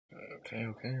Okay,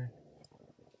 okay.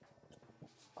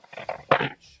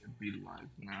 Should be live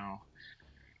now.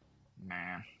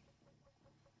 Man,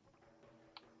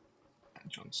 that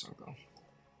John Circle.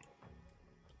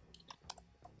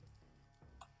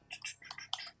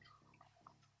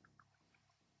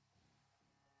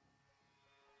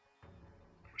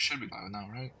 Should be live now,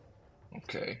 right?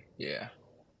 Okay, yeah.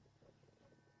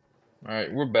 All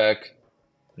right, we're back.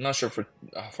 I'm not sure for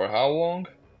how long,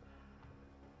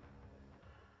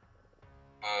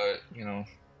 but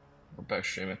we're back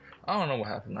streaming. I don't know what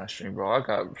happened last stream, bro. I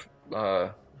got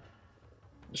the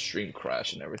stream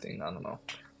crash and everything. I don't know,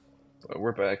 but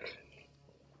we're back.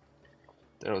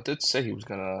 Daryl did say he was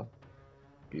gonna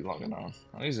be logging on.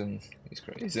 Oh, he's in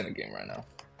a game right now.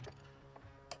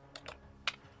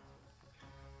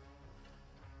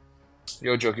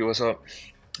 Yo, Jokey, what's up?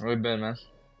 How you been, man?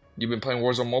 You been playing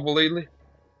Warzone Mobile lately?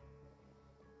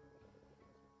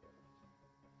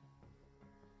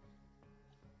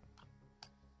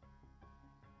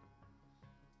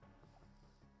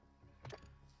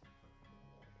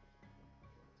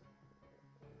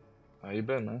 How you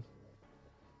been, man?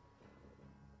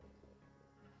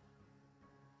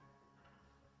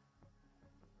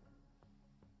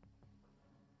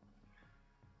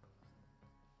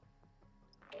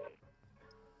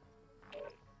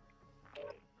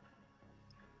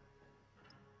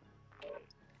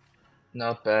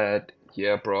 Not bad.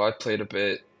 Yeah, bro, I played a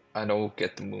bit. I don't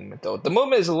get the movement though. The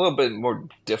movement is a little bit more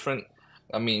different.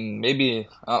 I mean, maybe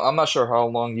I'm not sure how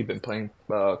long you've been playing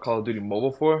Call of Duty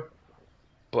Mobile for,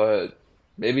 but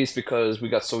maybe it's because we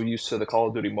got so used to the Call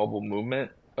of Duty Mobile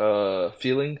movement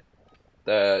feeling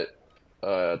that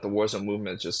the Warzone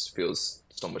movement just feels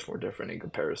so much more different in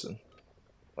comparison.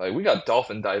 Like we got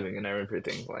dolphin diving and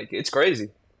everything. Like it's crazy.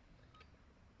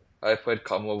 I played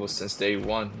COD Mobile since day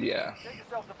one. Yeah. Get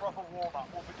yourselves a proper warm-up.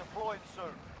 We'll be deploying soon.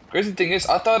 Crazy thing is,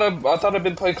 I thought I've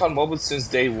been playing COD Mobile since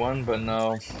day one, but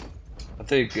no. I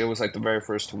think it was like the very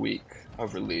first week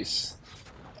of release.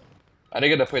 I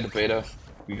didn't get to play the beta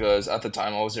because at the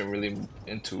time I wasn't really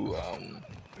into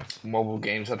mobile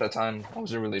games at that time. I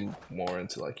wasn't really more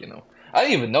into I didn't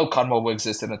even know COD Mobile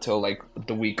existed until like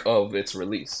the week of its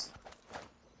release.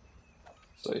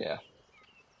 So yeah.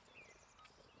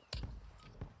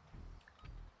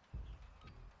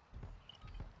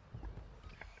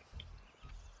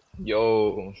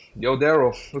 Yo,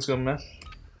 Daryl, what's good, man?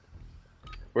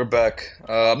 We're back.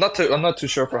 I'm not too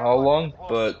sure for how long,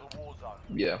 but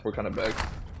yeah, we're kind of back.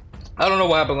 I don't know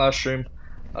what happened last stream.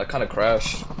 I kind of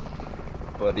crashed,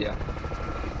 but yeah,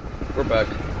 we're back.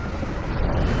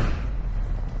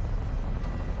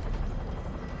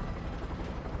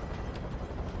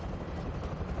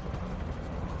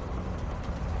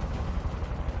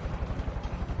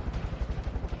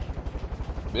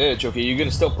 Yeah, Jokey, you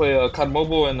gonna still play COD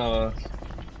Mobile and or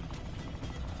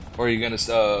are you gonna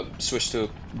switch to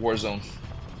Warzone?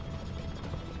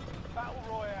 Battle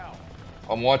Royale.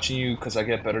 I'm watching you because I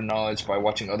get better knowledge by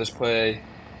watching others play.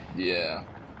 Yeah,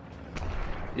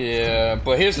 yeah,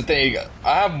 but here's the thing: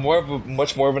 I have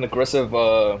much more of an aggressive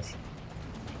what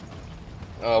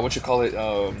you call it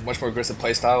much more aggressive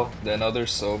playstyle than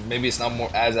others. So maybe it's not more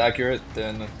as accurate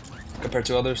than compared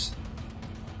to others.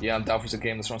 Yeah, I'm down for some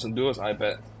game. Let's run some duos. I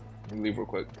bet. Let me leave real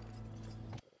quick.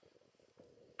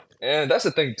 And that's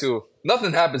the thing too.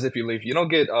 Nothing happens if you leave. You don't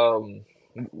get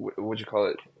what you call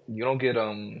it? You don't get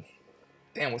damn,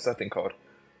 what's that thing called?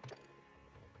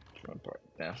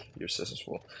 Damn, your system's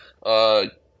full. Uh,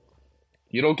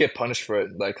 you don't get punished for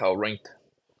it like how ranked.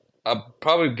 I'm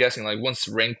probably guessing like once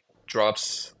rank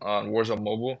drops on Warzone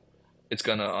Mobile, it's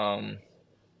gonna um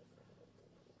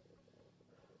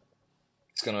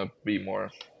it's gonna be more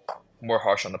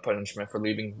harsh on the punishment for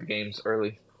leaving the games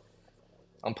early.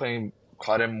 I'm playing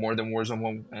COD more than Warzone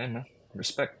Mobile. Hey man,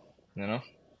 respect. You know.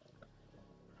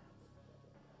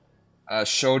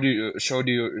 Show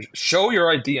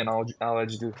your ID and I'll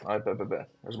let you do. I bet.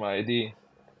 Where's my ID?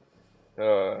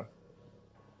 Uh,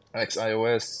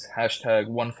 XIOS hashtag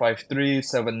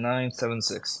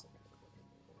 1537976.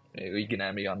 Hey, you can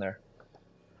add me on there.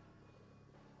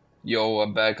 Yo,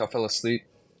 I'm back. I fell asleep.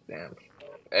 Damn.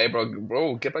 Hey,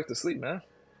 bro, get back to sleep, man.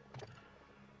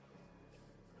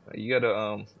 You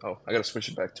gotta Oh, I gotta switch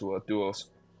it back to duos.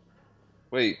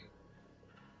 Wait,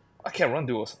 I can't run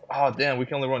duos. Oh, damn, we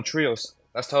can only run trios.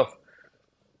 That's tough.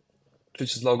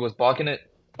 Twitch's logo is blocking it.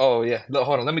 Oh yeah.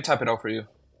 Hold on, let me type it out for you.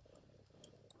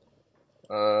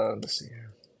 Let's see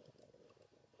here.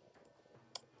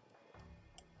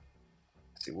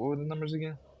 Let's see, what were the numbers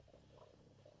again?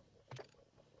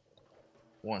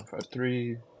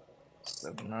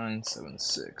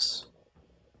 1537976.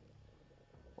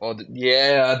 Oh,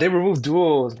 yeah, they removed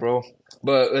duos, bro.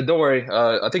 But don't worry.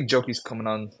 I think Jokey's coming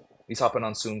on. He's hopping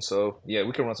on soon, so yeah,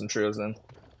 we can run some trios then.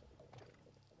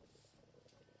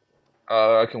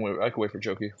 I can wait. I can wait for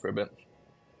Jokey for a bit.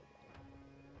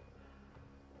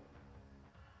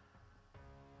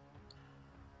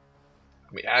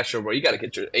 I mean, Astro, bro, you gotta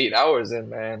get your 8 hours in,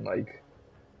 man. Like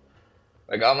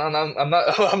I'm not,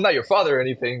 I'm not your father or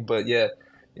anything, but yeah,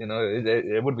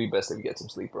 it would be best if you get some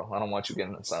sleep, bro. I don't want you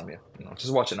getting insomnia.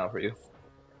 Just watching out for you.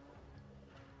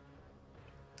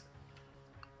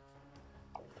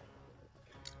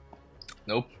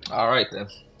 Nope. All right then.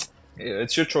 Yeah,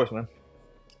 it's your choice, man.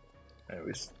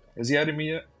 Anyways, has he added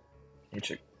me yet? Let me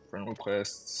check friend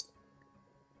requests.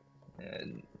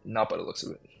 And not by the looks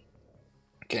of it.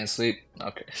 Can't sleep.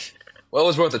 Okay. Well, it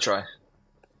was worth a try.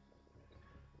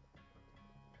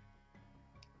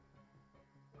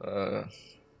 Uh,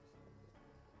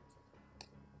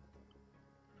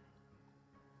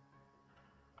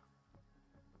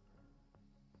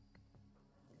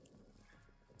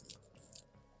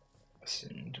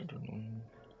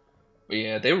 but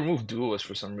yeah, they removed duelists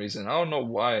for some reason. I don't know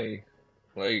why.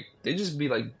 Like they just be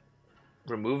like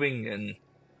removing and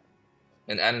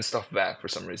adding stuff back for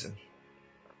some reason.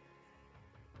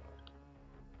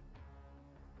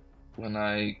 When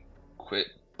I quit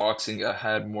boxing, I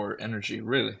had more energy.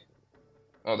 Really?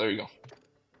 Oh, there you go.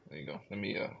 There you go. Let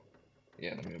me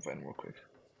yeah, let me invite him real quick.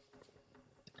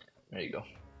 There you go.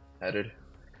 Added.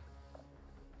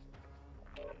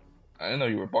 I didn't know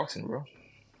you were boxing, bro.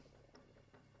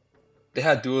 They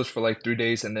had duos for like 3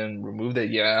 days and then removed it.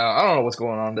 Yeah, I don't know what's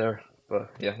going on there, but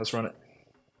yeah, let's run it.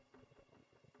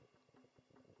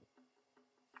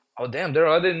 Oh damn,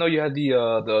 Daryl, I didn't know you had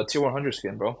the tier 100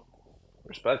 skin, bro.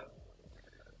 Respect.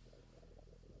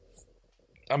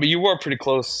 I mean, you were pretty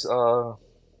close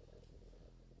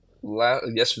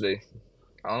yesterday.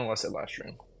 I don't know why I said last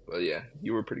stream, but yeah,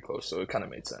 you were pretty close, so it kind of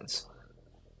made sense.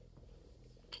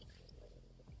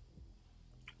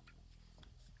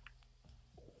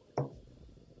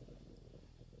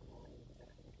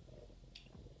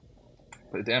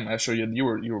 But damn, Astro, you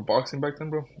were boxing back then,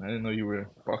 bro. I didn't know you were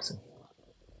boxing.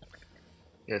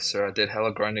 Yes, sir. I did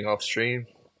hella grinding off stream.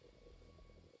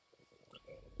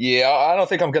 Yeah, I don't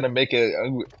think I'm gonna make it.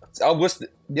 I was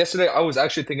yesterday. I was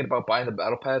actually thinking about buying the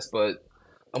battle pass, but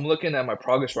I'm looking at my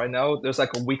progress right now. There's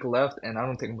like a week left, and I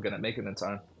don't think I'm gonna make it in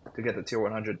time to get the tier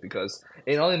 100 because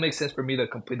it only makes sense for me to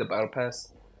complete the battle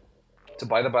pass, to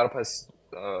buy the battle pass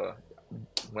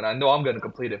when I know I'm gonna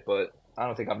complete it, but I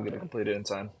don't think I'm gonna complete it in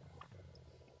time.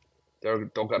 They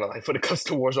don't got a life when it comes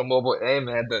to Warzone Mobile. Hey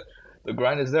man, the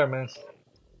grind is there, man.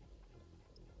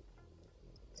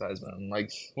 Besides, man,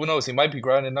 like who knows? He might be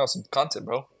grinding out some content,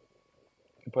 bro.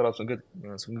 He put out some good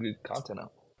content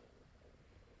out.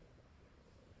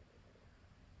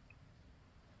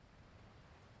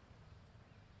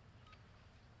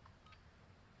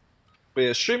 But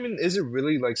yeah, streaming isn't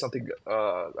really like something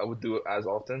I would do as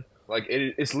often. Like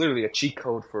it's literally a cheat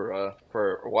code for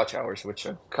watch hours, which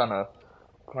I'm kind of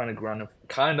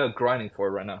grinding for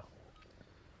right now.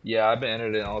 Yeah, I've been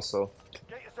editing also.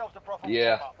 Get yourself the proper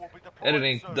Yeah, warm-up. We'll be deploying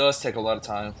editing soon. does take a lot of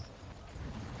time,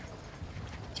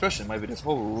 especially my videos.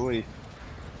 Holy,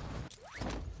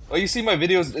 oh, you see my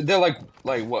videos? They're like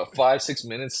what 5 6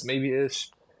 minutes maybe ish.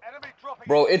 Enemy dropping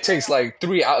Bro, into it the takes AO. like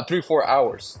 3 4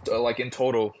 hours like in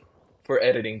total for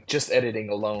editing, just editing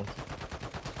alone.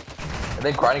 And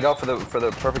then grinding out for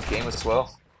the perfect game as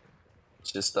well.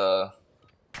 It's just not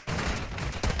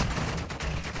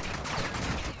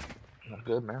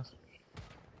good, man.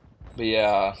 But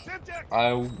yeah,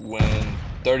 I went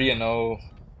 30-0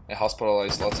 and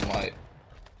hospitalized lots of my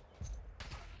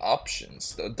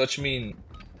options. Don't you mean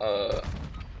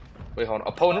wait, hold on, Strike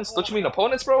opponents? Don't you warming mean up.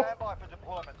 opponents, bro? Stand by for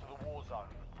deployment to the war zone.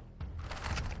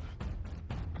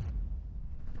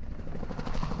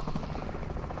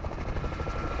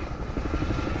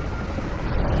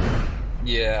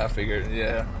 Yeah, I figured.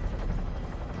 Yeah.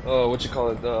 Oh, what you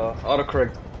call it?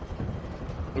 Autocorrect.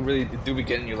 It really do be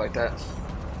getting you like that.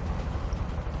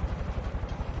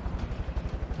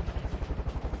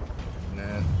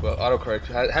 Man, well, autocorrect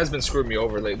has been screwing me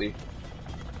over lately.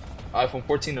 iPhone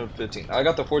 14 or 15. I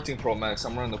got the 14 Pro Max.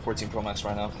 I'm running the 14 Pro Max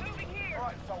right now.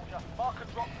 Right, soldier. Mark a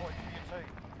drop point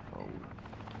for your team.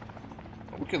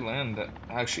 Oh, we could land that.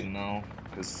 Actually, no,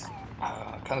 because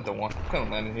I kind of don't want. I'm kind of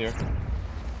landing here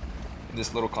in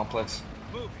this little complex.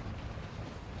 But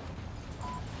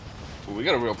we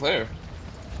got a real player.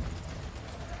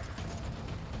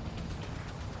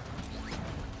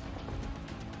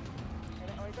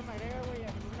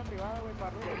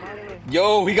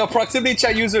 Yo, we got proximity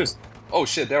chat users. Oh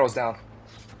shit, Daryl's down.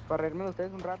 Enemy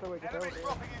dropping into the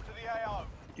AO.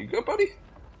 You good, buddy?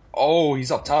 Oh,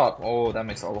 he's up top. Oh, that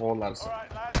makes a whole lot of sense.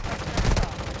 Alright, lads, let's get it done.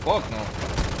 Fuck no.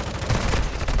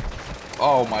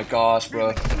 Oh my gosh, bro.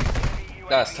 Enemy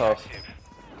That's UAV tough. active.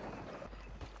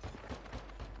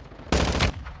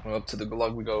 Well, up to the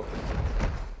gulag we go.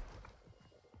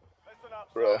 Listen up,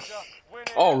 Bruh. soldier. Win here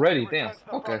and Already? you Damn. return to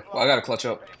the Okay. front Well, I line. gotta clutch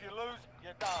up. But if you lose,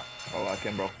 you're done. Oh, I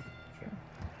can, bro.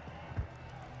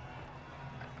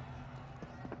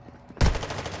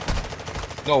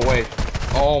 No way.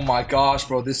 Oh my gosh,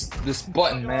 bro. This Well done,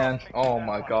 button, your ass man. kicked in Oh that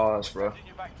my one. gosh, bro. Sending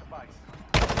you back to base.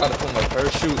 Gotta pull my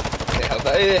parachute.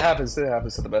 Yeah, it happens. It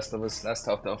happens to the best of us. That's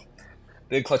tough though.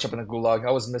 Did clutch up in a gulag.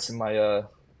 I was missing my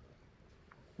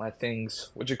my things.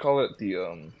 What'd you call it?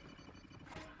 The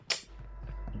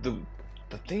the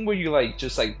thing where you like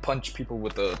just like punch people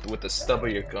with the stub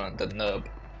of your gun, the nub,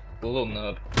 the little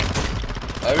nub.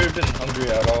 I've ever been hungry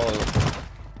at all,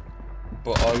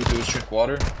 but all you do is drink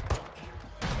water.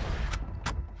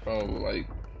 Oh, like,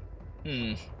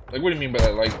 like what do you mean by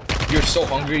that? Like, you're so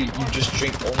hungry you just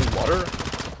drink only water?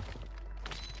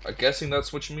 I'm guessing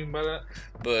that's what you mean by that.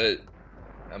 But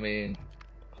I mean,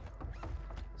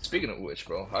 speaking of which,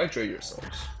 bro, hydrate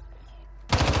yourselves.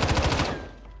 I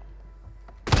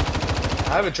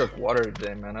haven't drunk water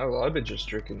today, man. I've been just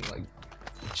drinking like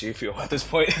G Fuel at this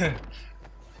point.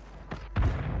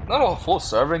 Not a full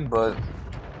serving, but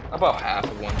about half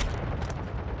of one.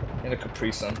 And a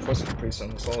Capri Sun. Of course, a Capri Sun.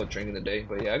 That's all I drink in the day.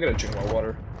 But yeah, I gotta drink more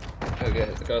water. I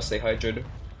gotta stay hydrated.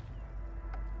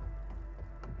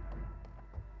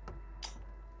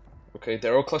 Okay,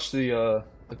 Daryl clutched the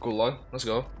gulag. Let's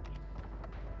go.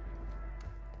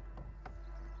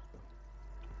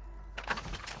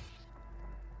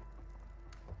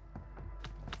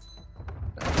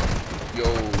 Yo,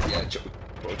 yeah,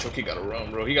 bro, Chucky gotta run,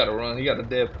 bro. He gotta run. He gotta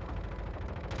dip.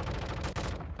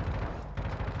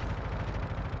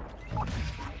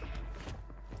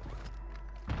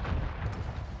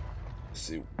 Let's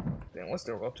see. Damn, what's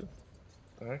Daryl up to?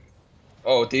 The heck?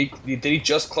 Oh, did he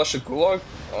just clutch the gulag?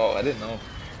 Oh, I didn't know.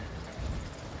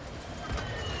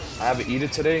 I haven't eaten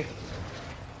today.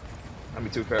 Let me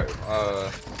too fair.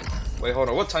 Wait, hold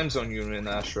on. What time zone you in,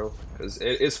 Astro? Because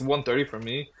it's 1:30 for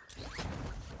me,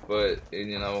 but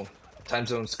you know, time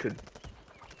zones could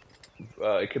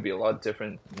it could be a lot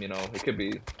different. You know, it could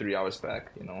be 3 hours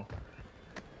back. You know,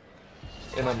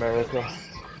 in America.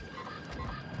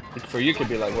 For you, it could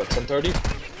be like what 10:30?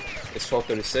 It's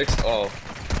 12:36. Oh,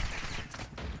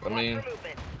 I mean,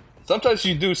 sometimes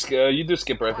you do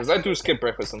skip breakfast. I do skip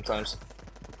breakfast sometimes,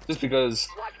 just because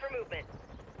Watch for movement.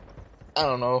 I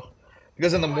don't know.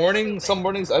 Because in the morning, some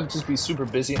mornings I'd just be super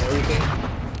busy and everything.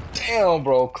 Damn,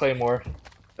 bro, Claymore.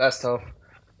 That's tough.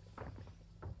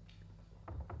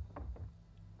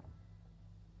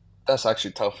 That's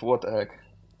actually tough. What the heck?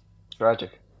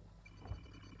 Tragic.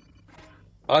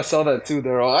 I saw that too,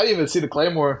 there. I didn't even see the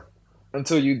Claymore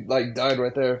until you like died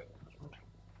right there.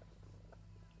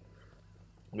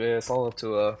 Yeah, it's all up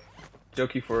to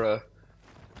Jokey for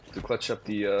to clutch up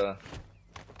the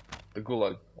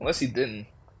gulag. Unless he didn't.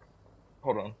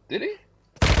 Hold on. Did he?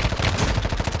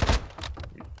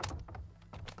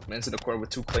 Man's in the corner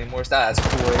with two Claymores. That's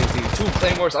crazy. Two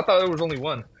Claymores? I thought there was only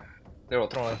one. They were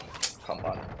throwing. Come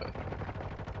on.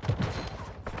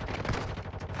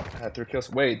 I had 3 kills.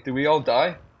 Wait, did we all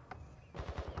die?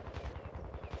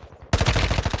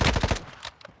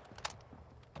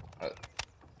 I,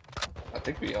 I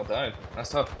think we all died.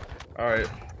 That's tough. Alright.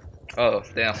 Oh,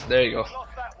 damn. There you go.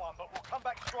 Lost that one, but we'll come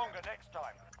back stronger next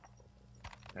time.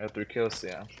 I had 3 kills,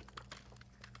 yeah.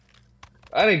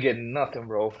 I didn't get nothing,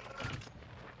 bro.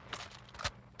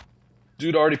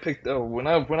 Dude already picked. When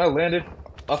I landed,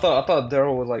 I thought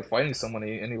Daryl was like fighting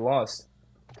somebody and he lost.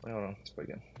 Wait, hold on, let's play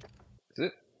again. Is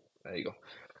it? There you go.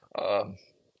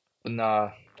 But nah.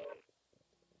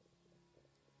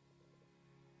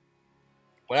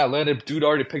 When I landed, dude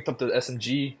already picked up the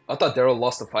SMG. I thought Daryl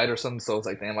lost the fight or something, so I was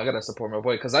like, damn, I gotta support my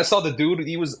boy. Cause I saw the dude,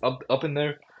 he was up in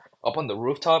there, up on the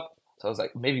rooftop. So I was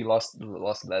like, maybe he lost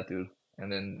to that dude.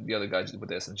 And then the other guy with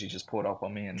the SMG just pulled up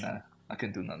on me, and I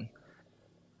couldn't do nothing.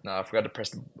 Nah, I forgot to press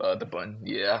the button.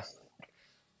 Yeah,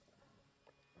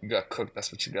 you got cooked.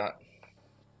 That's what you got.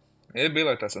 It'd be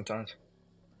like that sometimes.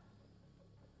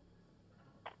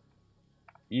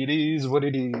 It is what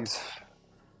it is.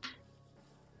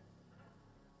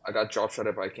 I got drop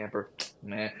shotted by a camper.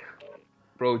 Man,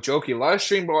 bro, jokey. Live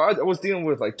stream, bro. I was dealing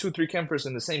with like 2, 3 campers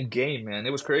in the same game, man.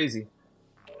 It was crazy.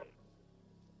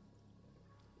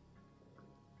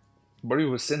 Buddy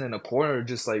was sitting in a corner,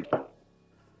 just like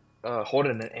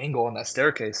holding an angle on that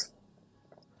staircase.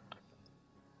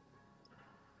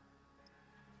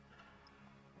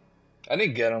 I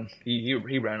didn't get him. He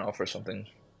ran off or something.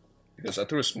 because I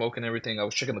threw a smoke and everything. I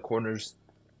was checking the corners,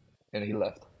 and he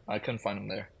left. I couldn't find him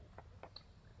there.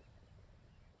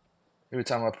 Every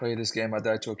time I play this game, I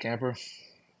die to a camper.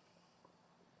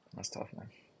 That's tough,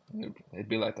 man. It'd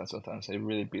be like that sometimes. It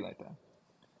really be like that.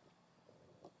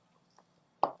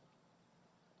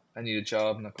 I need a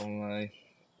job, not gonna lie.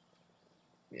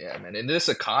 Yeah, man. In this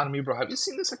economy, bro. Have you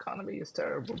seen this economy? It's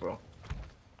terrible, bro.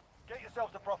 Get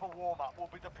yourselves a proper warm-up. We'll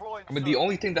be deploying I mean, the soon.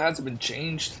 only thing that hasn't been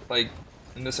changed, like,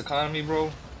 in this economy, bro,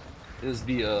 is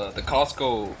the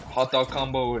Costco hot dog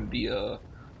combo and the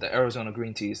Arizona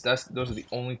green teas. Those are the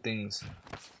only things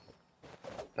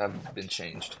that have been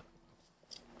changed.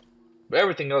 But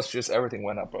everything else, just everything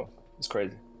went up, bro. It's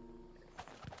crazy.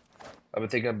 I've been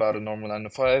thinking about a normal 9 to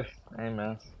 5. Hey,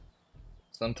 man.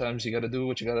 Sometimes you gotta do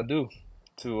what you gotta do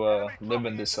to Enemy live in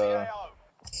dropping this into the AO.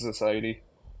 society.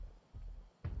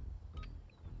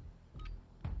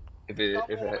 Start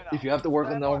warming If up. you have to work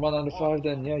on Stand by normal for 9 to 5,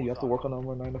 then yeah, you have to work on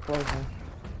normal 9 to 5, man.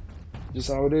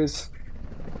 Just how it is.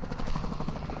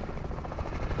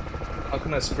 How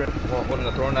can I sprint while holding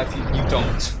a throwing knife? You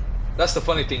don't. That's the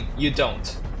funny thing. You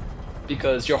don't,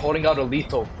 because you're holding out a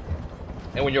lethal,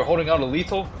 and when you're holding out a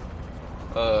lethal,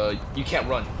 you can't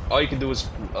run. All you can do is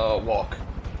walk.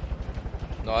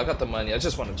 No, I got the money. I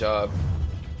just want a job.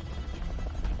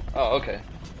 Oh, okay.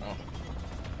 Oh.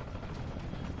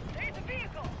 There's a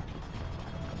vehicle.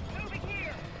 Moving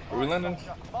here. Where we landing?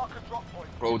 Mark a drop point.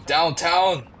 Bro,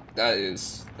 downtown.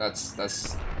 That's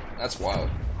wild.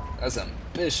 That's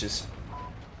ambitious.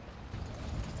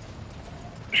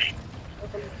 Bro,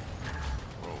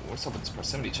 what's up with this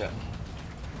proximity chat?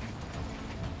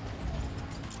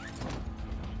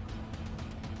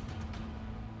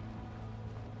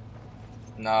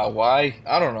 Nah, why?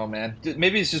 I don't know, man.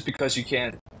 Maybe it's just because you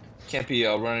can't be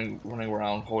running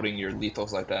around holding your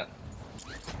lethals like that.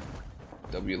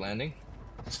 W landing.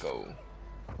 Let's go.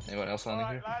 Anyone else landing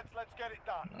Alright, here? lads, let's get it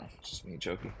done. No, just me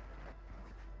joking.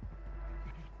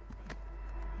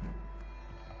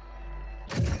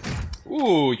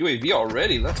 Ooh, UAV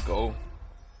already. Let's go.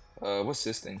 What's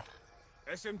this thing?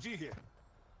 SMG here.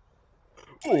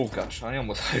 Oh gosh, I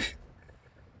almost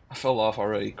I fell off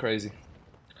already. Crazy.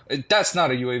 That's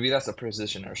not a UAV. That's a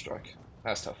precision airstrike.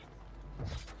 That's tough.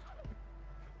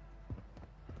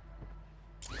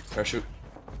 Parachute.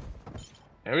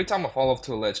 Every time I fall off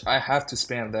to a ledge, I have to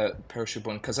spam that parachute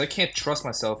button because I can't trust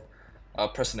myself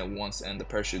pressing it once and the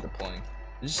parachute deploying.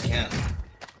 I just can't.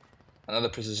 Another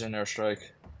precision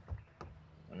airstrike.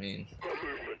 I mean,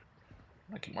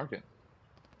 I can mark it.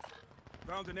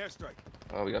 Found an airstrike.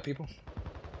 Oh, we got people?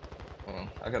 Hold on.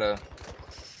 I gotta...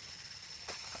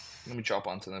 Let me drop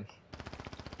onto them.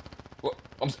 What?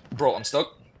 Bro, I'm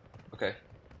stuck? Okay.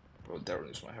 Bro, that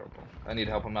renews my help. I need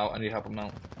to help him out. I need to help him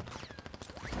out.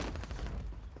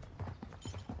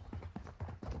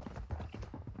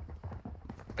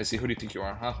 I see. Who do you think you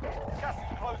are, huh? Gas is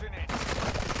closing in.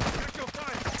 Check your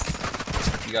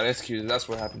fire. You got executed. That's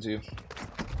what happened to you.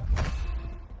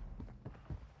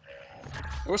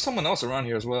 There was someone else around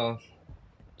here as well.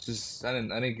 Just I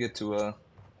didn't get to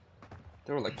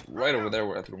they were like right over there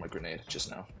where I threw my grenade just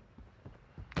now.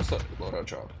 What's the loadout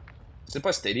drop? Is it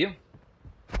by stadium?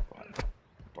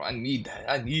 Bro, I need that.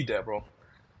 I need that, bro.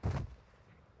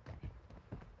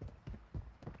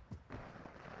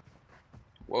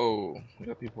 Whoa, we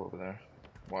got people over there.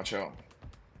 Watch out.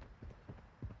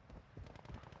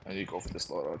 I need to go for this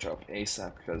loadout drop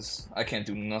ASAP because I can't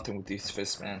do nothing with these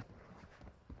fists, man.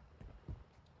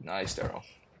 Nice, Daryl.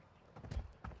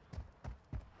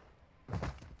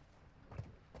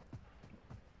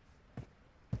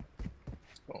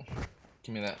 Oh,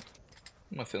 give me that.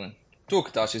 How am I feeling? Dual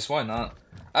Kadachis, why not?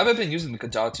 I haven't been using the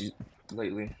Kadachi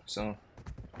lately, so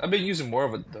I've been using more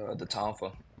of the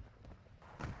Tanfa.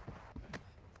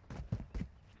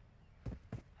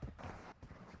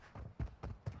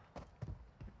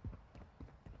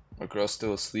 My girl's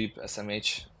still asleep,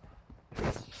 SMH.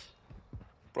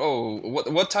 Bro,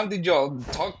 what time did y'all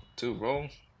talk to, bro?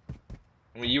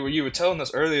 I mean, you were telling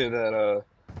us earlier that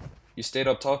you stayed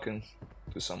up talking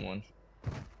to someone.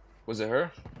 Was it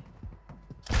her?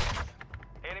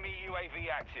 Enemy UAV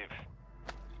active.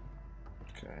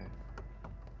 Okay.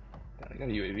 Damn, I got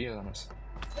a UAV on us.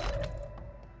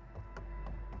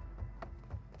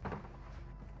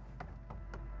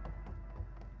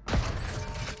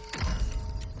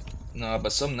 No,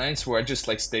 but some nights where I just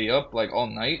like stay up like all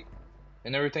night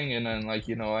and everything, and then like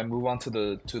I move on to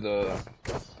the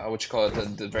what you call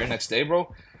it the very next day,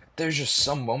 bro. There's just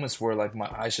some moments where like my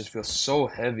eyes just feel so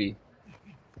heavy.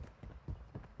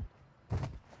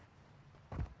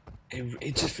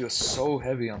 It just feels so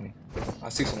heavy on me. I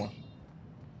see someone.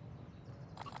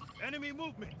 Enemy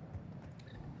movement.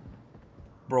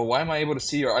 Bro, why am I able to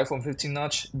see your iPhone 15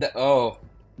 notch? Oh,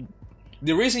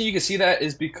 the reason you can see that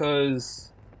is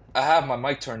because I have my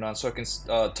mic turned on so I can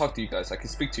talk to you guys. I can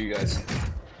speak to you guys.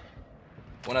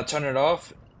 When I turn it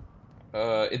off,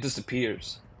 it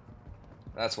disappears.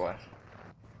 That's why.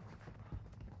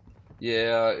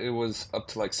 Yeah, it was up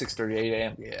to like 6:38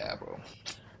 a.m. Yeah, bro.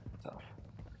 Tough.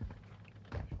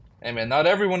 Hey man, not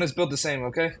everyone is built the same,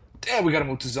 okay? Damn, we gotta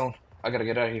move to zone. I gotta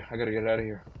get out of here. I gotta get out of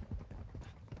here.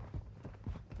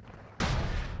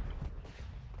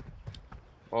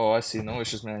 Oh, I see. No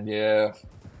issues, man. Yeah.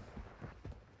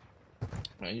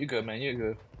 Man, you good, man. You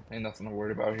good. Ain't nothing to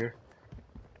worry about here.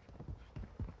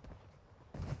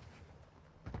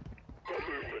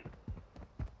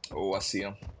 Oh, I see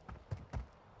him.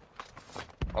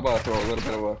 How about I throw a little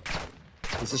bit of a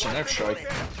position airstrike?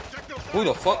 Who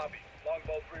the fuck?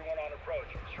 Longbow 3-1 on approach.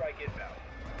 Strike inbound.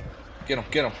 Get him,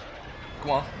 get him.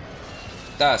 Come on.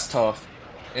 That's tough.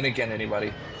 And again,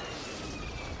 anybody.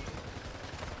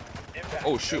 Impact.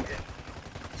 Oh, shoot.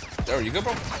 There you go,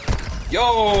 bro.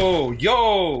 Yo,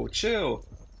 yo, chill.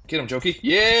 Get him, Jokey.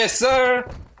 Yes, sir.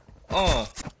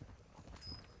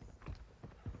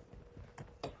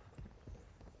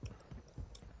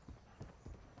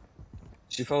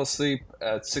 She fell asleep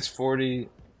at 6:40.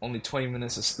 Only 20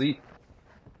 minutes of sleep.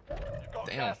 You've got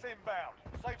Damn. gas inbound.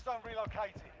 Safe zone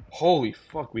relocated. Holy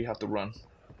fuck, we have to run.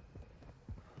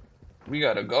 We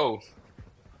gotta go.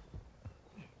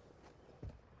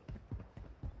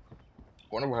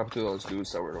 Wonder what happened to those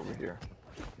dudes that were over here.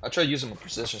 I tried using a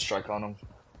precision strike on them.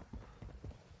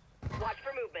 Watch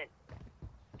for movement.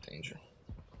 Danger.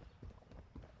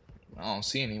 I don't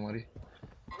see anybody.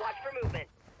 Watch for movement.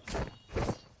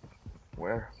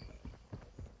 Where?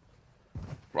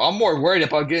 Bro, I'm more worried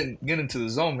about getting into the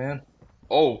zone, man.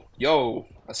 Oh, yo,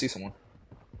 I see someone.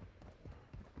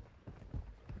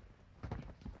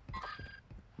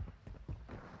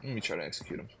 Let me try to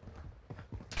execute him.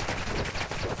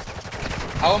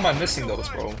 How am I missing those,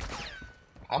 bro?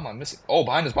 How am I missing? Oh,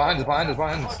 behind us, behind us, behind us,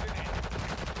 behind us.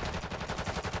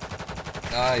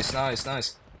 Nice, nice,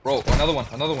 nice. Bro, another one,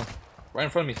 another one. Right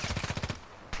in front of me.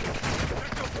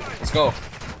 Let's go.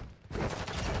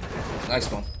 Nice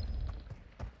one.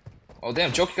 Oh,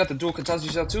 damn, Jokey got the dual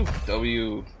Katachi shot too.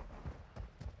 W.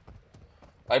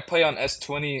 I play on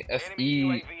S20,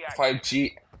 FE,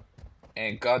 5G,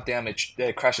 and goddamn it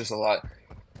crashes a lot.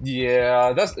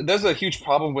 Yeah, there's a huge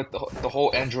problem with the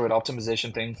whole Android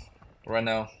optimization thing right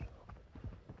now.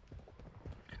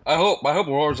 I hope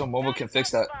Warzone Mobile can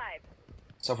fix that.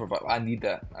 Self-revive. I need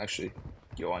that, actually.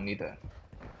 Yo, I need that.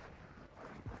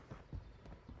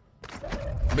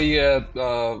 But yeah,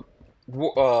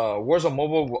 Warzone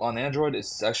Mobile on Android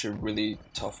is actually really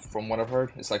tough from what I've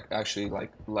heard. It's like actually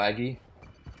like laggy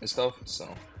and stuff. So,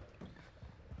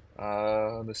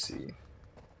 let's see.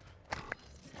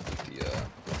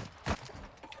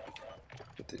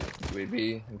 Get the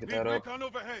UAV and get that up. Recon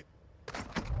overhead.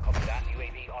 Copy that.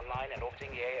 UAV online and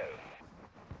orbiting the AO.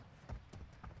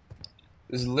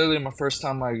 This is literally my first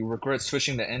time. I regret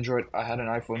switching to Android. I had an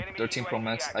iPhone 13 Pro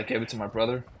Max. I gave it to my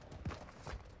brother.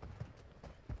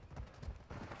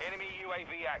 Enemy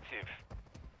UAV active.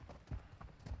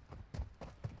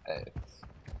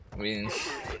 I mean,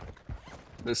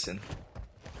 listen.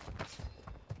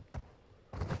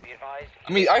 Be advised.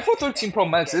 I mean, iPhone 13 Pro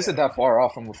Max isn't that far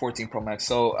off from the 14 Pro Max,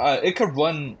 so it could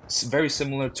run very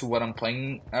similar to what I'm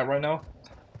playing at right now.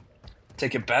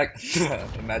 Take it back.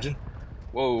 Imagine.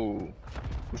 Whoa.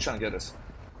 Who's trying to get us?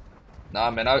 Nah,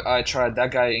 man, I tried.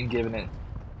 That guy ain't giving it.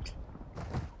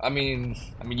 I mean,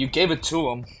 you gave it to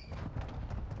him.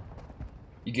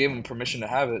 You gave him permission to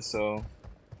have it, so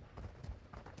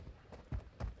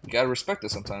you gotta respect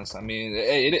it sometimes. I mean,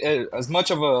 as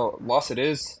much of a loss it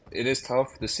is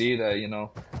tough to see that, you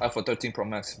know, iPhone 13 Pro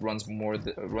Max runs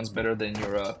better than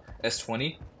your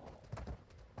S20.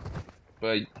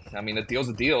 But I mean, a deal's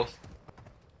a deal.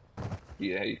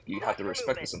 Yeah, you have to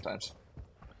respect it sometimes.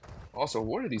 Also,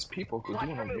 what are these people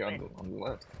doing over here on the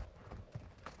left?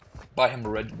 Buy him a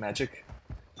red magic.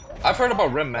 I've heard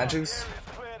about red magics.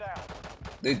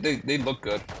 They look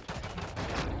good.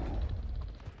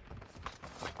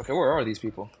 Okay, where are these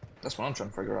people? That's what I'm trying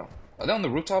to figure out. Are they on the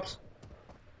rooftops?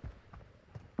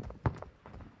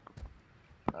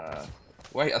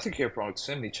 Wait, I think you have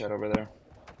proximity chat over there.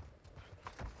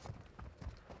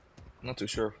 I'm not too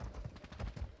sure.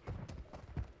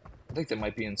 I think they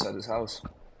might be inside his house.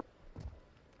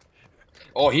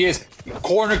 Oh, he is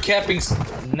corner capping.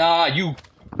 Nah, you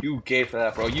gay for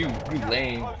that, bro. You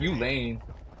lame. You lame.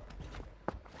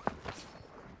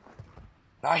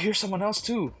 Nah, I hear someone else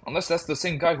too. Unless that's the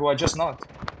same guy who I just knocked.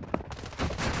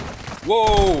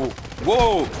 Whoa,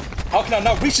 whoa! How can I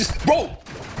not reach this, bro?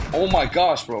 Oh my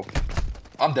gosh, bro.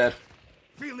 I'm dead.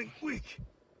 Feeling weak.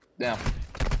 Damn.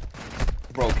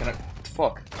 Bro, can I...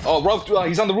 Fuck. Oh, bro,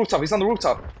 he's on the rooftop. He's on the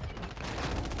rooftop.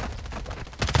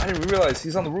 I didn't realize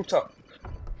he's on the rooftop.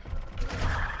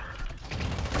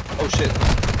 Oh, shit.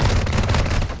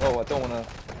 Oh, I don't want to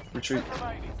retreat.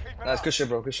 Nah, it's good shit,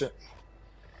 bro. Good shit.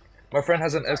 My friend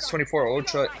has an X24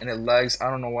 Ultra and it lags. I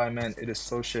don't know why, man. It is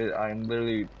so shit. I'm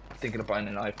literally thinking of buying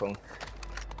an iPhone.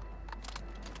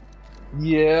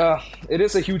 Yeah, it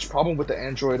is a huge problem with the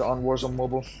Android on Warzone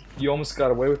Mobile. You almost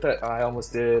got away with that? I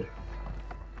almost did.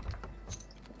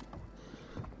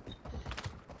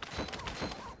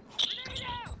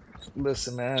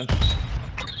 Listen, man.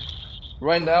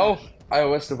 Right now,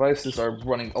 iOS devices are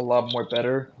running a lot more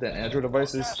better than Android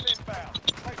devices.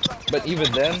 But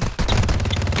even then...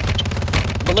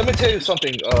 But let me tell you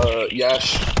something,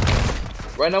 Yash.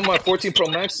 Right now, my 14 Pro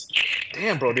Max...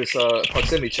 Damn, bro, this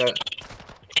proximity chat.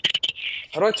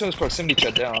 How do I turn this proximity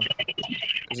chat down?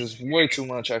 This is way too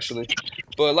much, actually.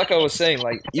 But like I was saying,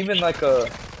 like, even like a...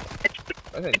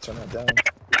 I think turn that down.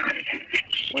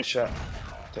 Wait, chat.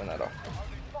 Turn that off.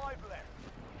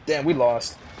 Damn, we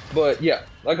lost. But yeah,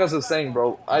 like I was saying,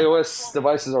 bro, iOS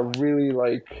devices are really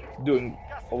like doing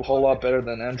a whole lot better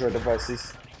than Android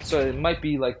devices. So it might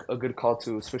be like a good call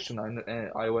to switch to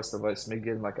an iOS device, maybe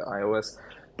get like an iOS.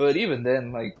 But even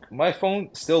then, like my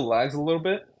phone still lags a little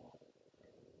bit.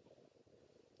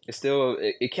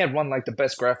 It can't run like the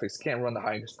best graphics, can't run the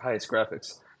highest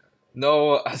graphics.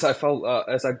 No, as I felt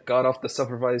as I got off the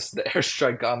supervised, the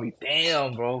airstrike got me.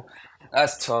 Damn, bro,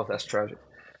 that's tough. That's tragic.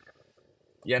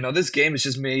 Yeah, no, this game has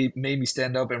just made me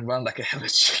stand up and run like a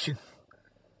hellish chicken.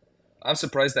 I'm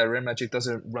surprised that Red Magic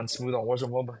doesn't run smooth on Warzone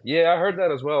Mobile. Yeah, I heard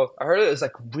that as well. I heard it's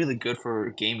like really good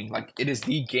for gaming. Like it is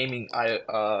the gaming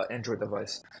Android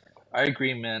device. I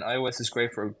agree, man. iOS is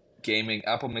great for gaming.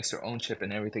 Apple makes their own chip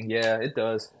and everything. Yeah, it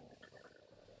does.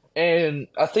 And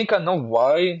I think I know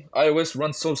why iOS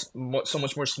runs so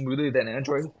much more smoothly than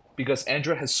Android. Because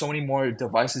Android has so many more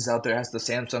devices out there. It has the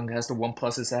Samsung, it has the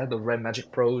OnePluses, it has the Red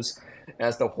Magic Pros, it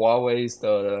has the Huawei's,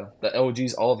 the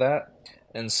LGs, all that.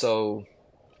 And so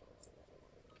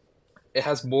it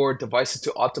has more devices to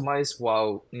optimize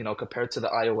while, compared to the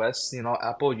iOS,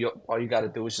 Apple, all you got to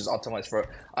do is just optimize for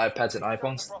iPads and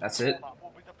iPhones. That's it.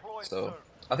 So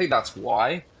I think that's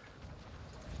why.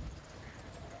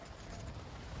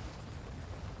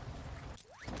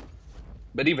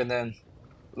 But even then,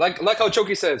 like how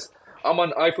Choki says, I'm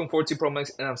on iPhone 14 Pro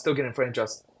Max and I'm still getting frame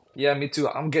drops. Yeah, me too.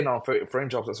 I'm getting on frame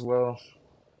drops as well.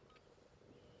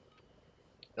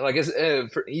 Like it's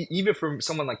even for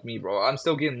someone like me, bro, I'm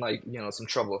still getting like some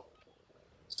trouble.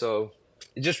 So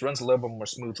it just runs a little bit more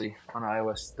smoothly on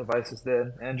iOS devices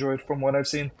than Android, from what I've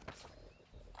seen.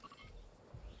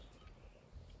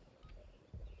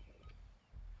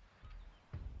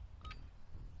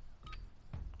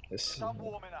 Sun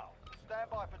warming up. Stand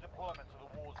by for deployment to the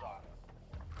war zone.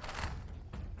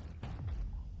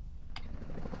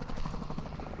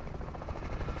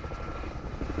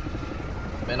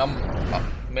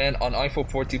 Man, on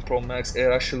iPhone 14 Pro Max, it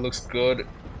actually looks good.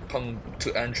 Come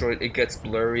to Android, it gets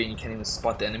blurry and you can't even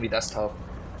spot the enemy. That's tough.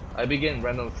 I be getting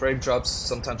random frame drops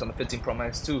sometimes on the 15 Pro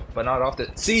Max too, but not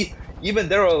often. See, even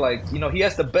there are like, he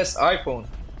has the best iPhone.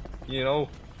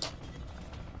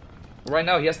 Right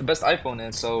now he has the best iPhone,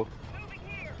 and so.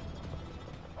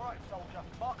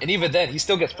 And even then, he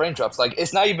still gets frame drops. Like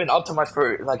it's not even optimized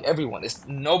for like everyone.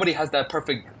 Nobody has that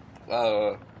perfect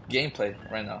gameplay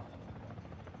right now.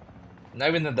 Not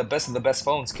even the best of the best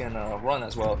phones can run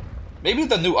as well. Maybe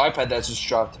the new iPad that just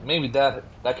dropped, maybe that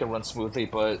can run smoothly,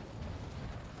 but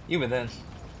even then,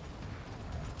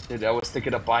 dude, I was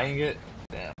thinking of buying it.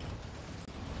 Damn.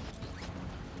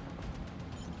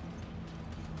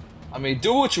 I mean,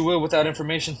 do what you will with that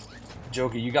information.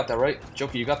 Jokey, you got that right.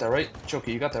 Jokey, you got that right.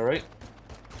 Jokey, you got that right.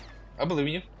 I believe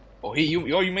in you. Oh,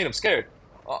 you made him scared.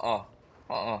 Uh-uh.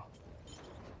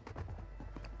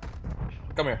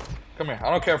 Come here. Come here. I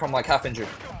don't care if I'm like half injured.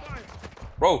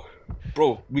 Bro,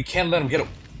 we can't let him get him.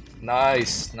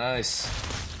 Nice. Nice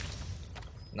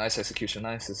execution.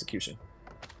 Let's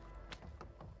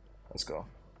go.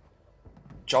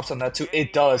 Drops on that too.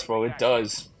 It does, bro. It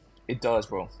does,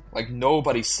 bro. Like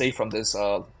nobody's safe from this.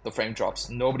 The frame drops.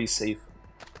 Nobody's safe.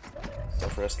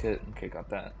 Stuff rest kit. Okay, got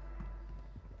that.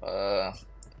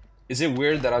 Is it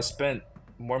weird that I spent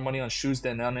more money on shoes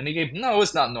than on any game? No,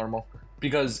 it's not normal.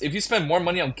 Because if you spend more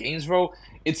money on games, bro,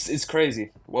 it's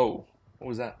crazy. Whoa, what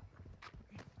was that?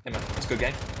 Hey man, it's a good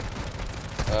game.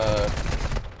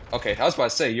 Okay, I was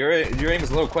about to say your aim is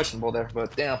a little questionable there,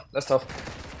 but damn, that's tough.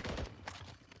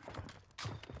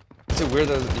 Is it weird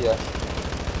that yeah,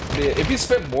 if you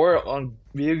spend more on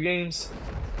video games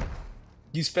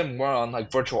you spend more on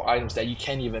like virtual items that you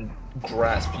can't even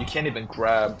grasp. You can't even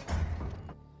grab,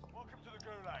 Welcome to the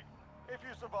Gulag. If you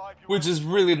survive, you which earn is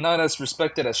really not as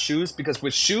respected as shoes. Because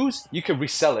with shoes, you can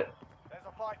resell it. There's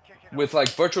a fight kicking With like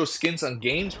virtual skins on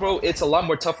games, bro, it's a lot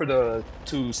more tougher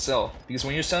to sell. Because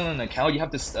when you're selling an account, you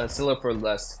have to sell it for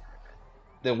less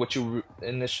than what you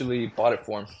initially bought it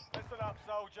for. Listen up,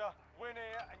 soldier. Win here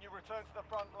and you return to the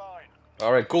front line.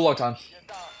 All right, cool luck time. You're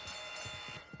done.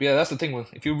 But yeah, that's the thing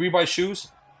with if you rebuy shoes,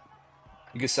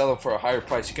 you can sell them for a higher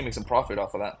price. You can make some profit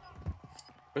off of that.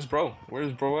 Where's bro?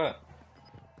 Where's bro at?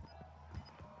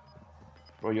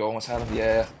 Bro, you almost had him.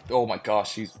 Yeah. Oh my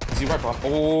gosh, is he right behind?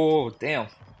 Oh damn.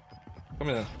 Come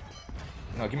here then.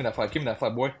 No, give me that flag. Give me that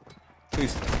flag, boy.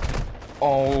 Please.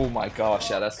 Oh my gosh,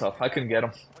 yeah, that's tough. I couldn't get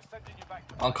him. We're sending you back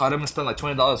to On caught him and spent like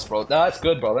 $20, bro. That's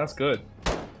good, bro. That's good.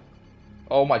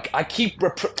 Oh my! I keep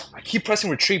pressing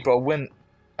retreat, bro. When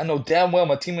I know damn well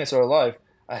my teammates are alive.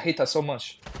 I hate that so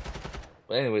much.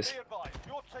 But anyways, be advised.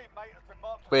 Your teammate has been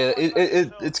marked but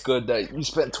yeah, it's good that you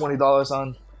spent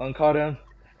 $20 on caught.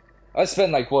 I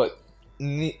spent like what,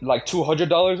 like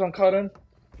 $200 on caught,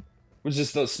 which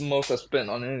is the most I spent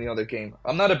on any other game.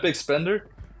 I'm not a big spender,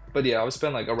 but yeah, I would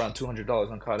spend like around $200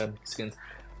 on caught skins.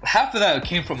 Half of that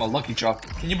came from a lucky drop.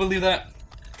 Can you believe that?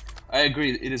 I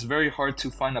agree. It is very hard to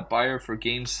find a buyer for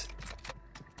games.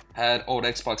 Had old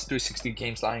Xbox 360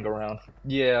 games lying around.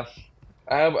 Yeah,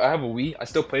 I have a Wii. I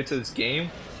still play to this game.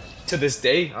 To this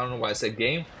day, I don't know why I said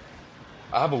game.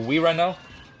 I have a Wii right now.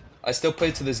 I still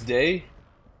play to this day.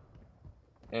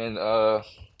 And right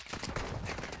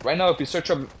now if you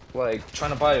search up like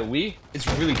trying to buy a Wii, it's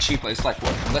really cheap. Like it's like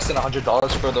what, less than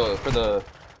 $100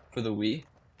 for the Wii.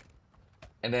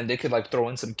 And then they could like throw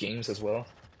in some games as well.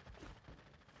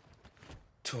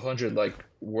 200 like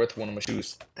worth one of my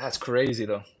shoes. That's crazy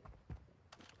though.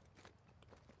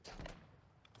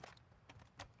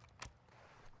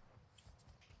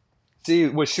 See,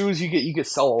 with shoes you get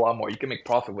sell a lot more. You can make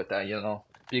profit with that, you know,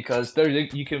 because there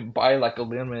you can buy like a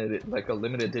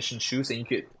limited edition shoes and you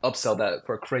could upsell that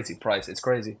for a crazy price. It's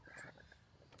crazy.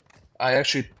 I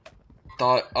actually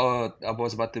thought I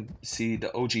was about to see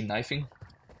the OG knifing.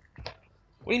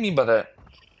 What do you mean by that?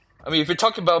 I mean, if you're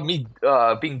talking about me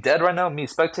being dead right now, me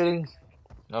spectating,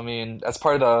 I mean, that's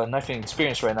part of the knifing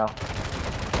experience right now.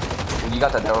 You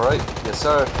got that down, right? Yes,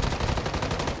 sir.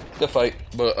 Good fight.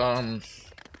 But,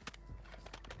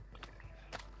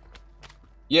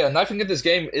 yeah, knifing in this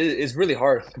game is really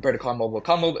hard compared to COD Mobile.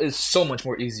 COD Mobile is so much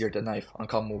more easier to knife on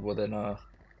COD Mobile than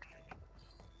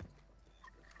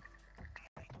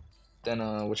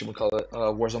whatchamacallit,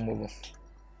 Warzone Mobile.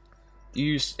 Do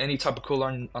you use any type of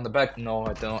cooler on the back? No,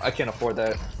 I don't. I can't afford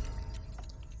that.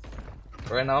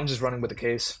 Right now, I'm just running with the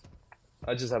case.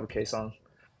 I just have a case on.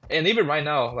 And even right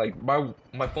now, like, my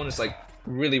phone is, like,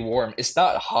 really warm. It's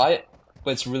not hot,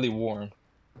 but it's really warm.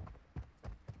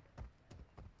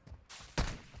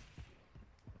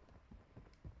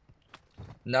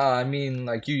 Nah, I mean,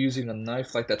 like, you using a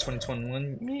knife like that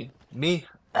 2021? Me?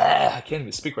 Ah, I can't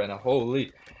even speak right now.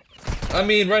 Holy. I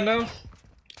mean, right now...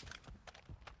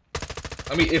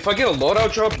 I mean, if I get a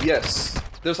loadout drop, yes.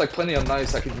 There's, like, plenty of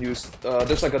knives I can use.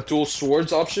 There's, like, a dual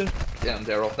swords option. Damn,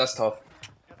 Daryl, that's tough.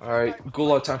 Alright,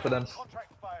 gulag time for them.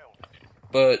 contract failed.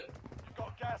 But... You've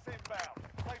got gas inbound.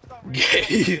 Safe zone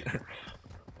Yeah,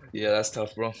 yeah, that's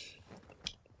tough, bro.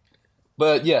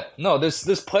 But yeah, no, there's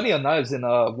plenty of knives in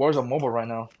Warzone Mobile right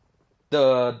now.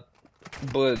 But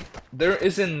there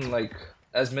isn't like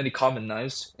as many common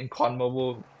knives in COD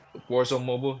Mobile, Warzone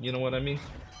Mobile. You know what I mean?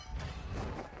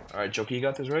 All right, Jokey, you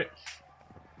got this right.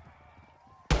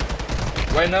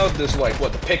 Right now, there's like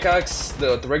what, the pickaxe,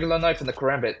 the regular knife, and the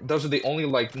karambit. Those are the only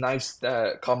like knives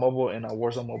that COD Mobile and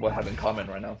Warzone Mobile have in common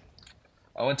right now.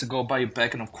 I went to go buy it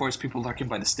back, and of course, people lurking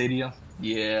by the stadium.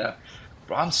 Yeah,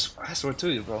 bro, I swear to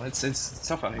you, bro, it's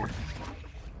tough out here.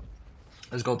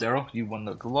 Let's go, Daryl. You won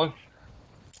the gulag.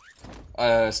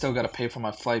 I still gotta pay for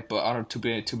my flight, but I don't to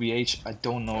BH. I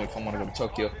don't know if I want to go to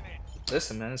Tokyo.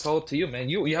 Listen, man, it's all up to you, man.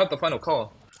 You have the final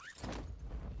call.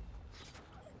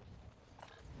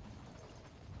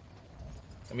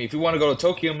 I mean, if you want to go to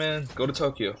Tokyo, man, go to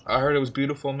Tokyo. I heard it was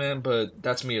beautiful, man, but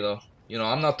that's me though. You know,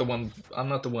 I'm not the one.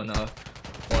 Wanting to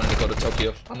go to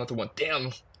Tokyo. I'm not the one.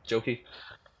 Damn, Jokey.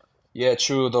 Yeah,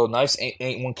 true though. Knives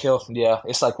ain't one kill. Yeah,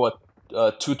 it's like what,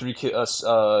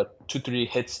 2-3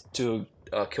 hits to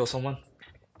kill someone,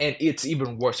 and it's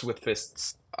even worse with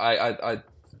fists.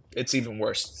 It's even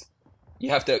worse. You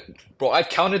have to, bro. I've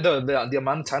counted the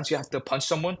amount of times you have to punch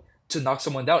someone to knock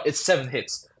someone down. It's 7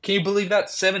 hits. Can you believe that?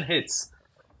 7 hits.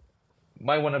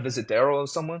 Might want to visit Daryl or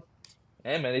someone.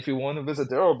 Hey man, if you want to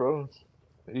visit Daryl, bro,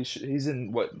 he's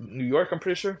in what, New York? I'm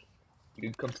pretty sure. You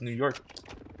can come to New York.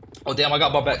 Oh damn, I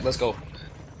got my back. Let's go.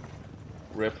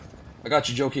 Rip. I got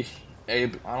you, Jokey.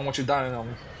 Abe, I don't want you dying on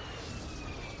me.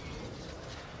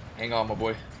 Hang on, my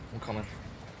boy. I'm coming.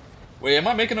 Wait, am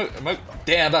I making a...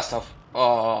 Damn, that's tough.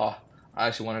 Oh, I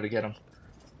actually wanted to get him.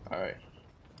 Alright.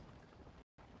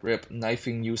 Rip.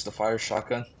 Knifing, use the fire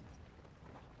shotgun.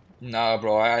 Nah,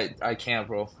 bro. I can't,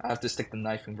 bro. I have to stick to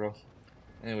knifing, bro.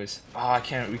 Anyways. Ah, I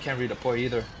can't... We can't redeploy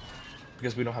either.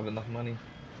 Because we don't have enough money.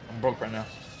 I'm broke right now.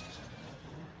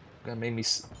 Gonna make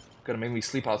me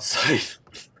sleep outside.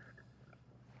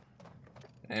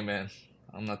 Hey, man.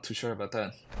 I'm not too sure about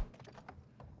that.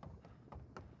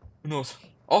 Who knows?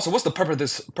 Also, what's the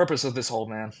purpose of this hole,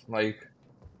 man? Like,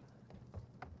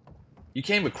 you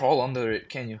can't even crawl under it,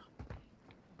 can you?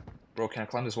 Bro, can I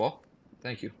climb this wall?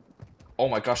 Thank you. Oh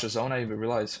my gosh, the zone, I didn't even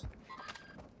realize.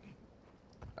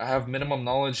 I have minimum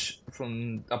knowledge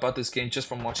about this game just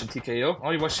from watching TKO.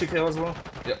 Oh, you watch TKO as well?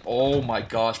 Yeah. Oh my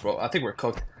gosh, bro. I think we're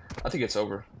cooked. I think it's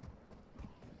over.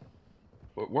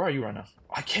 Where are you right now?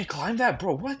 I can't climb that,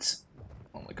 bro. What?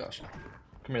 Oh my gosh.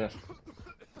 Come here then.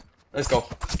 Let's go.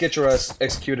 Get your ass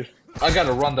executed. I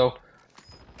gotta run though.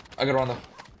 I gotta run though.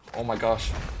 Oh my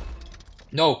gosh.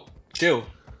 No. Chill.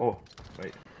 Oh,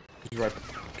 wait. He's right.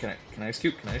 Can I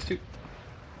execute? Can I execute?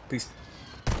 Please.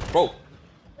 Bro.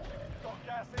 Got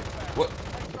gas inbound. What?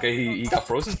 Okay, he got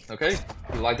frozen? Okay.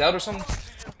 He lagged out or something? To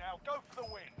you now. Go for the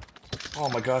win. Oh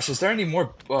my gosh, is there any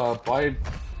more buy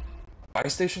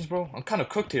stations, bro? I'm kind of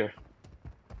cooked here.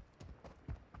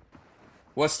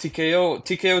 What's TKO?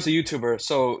 TKO is a YouTuber,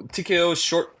 so TKO is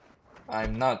short.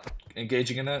 I'm not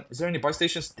engaging in that. Is there any buy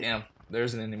stations? Damn, there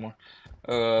isn't anymore.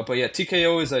 But yeah,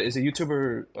 TKO is a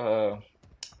YouTuber.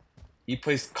 He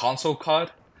plays console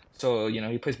COD, so you know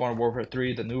he plays Modern Warfare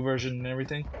 3, the new version and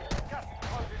everything. Gas is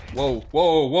closing in. Whoa,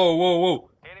 whoa, whoa, whoa, whoa!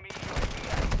 Enemy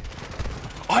UAV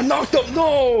active. I knocked him.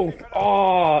 No!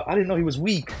 Oh, I didn't know he was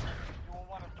weak. You are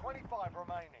one of 25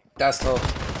 remaining. That's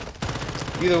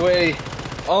tough. Either way,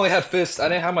 I only had fists. I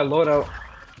didn't have my loadout,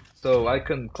 so I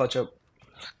couldn't clutch up.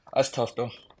 That's tough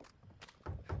though.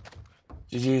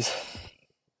 GG's.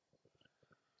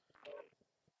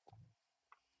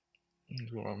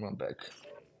 Run back.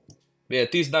 Yeah,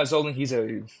 these Night Zolan, he's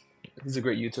a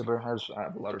great YouTuber. I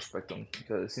have a lot of respect for him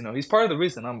because you know he's part of the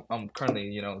reason I'm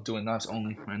currently doing Nights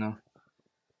only right now.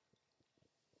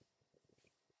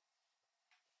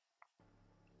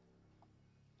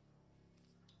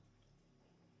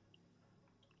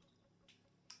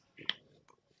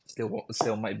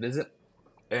 Still might visit.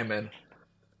 Hey man,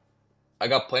 I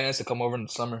got plans to come over in the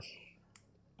summer.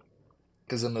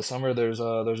 Cause in the summer there's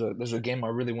a game I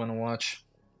really want to watch.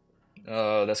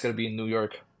 That's gonna be in New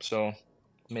York, so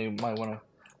maybe might want to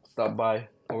stop by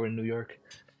over in New York.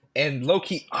 And low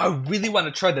key, I really want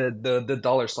to try the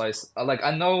dollar slice. Like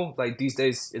I know like these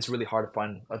days it's really hard to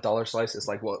find a dollar slice. It's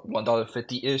like what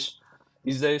 $1.50 ish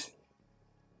these days.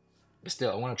 But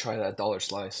still, I want to try that dollar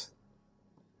slice.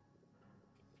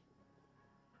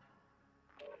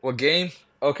 What game?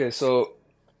 Okay, so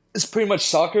it's pretty much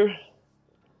soccer.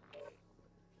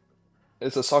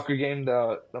 It's a soccer game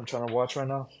that I'm trying to watch right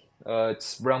now.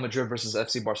 It's Real Madrid versus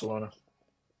FC Barcelona.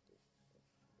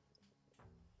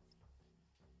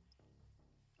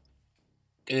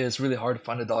 It's really hard to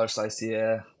find a dollar size.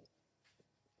 Yeah,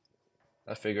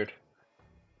 I figured.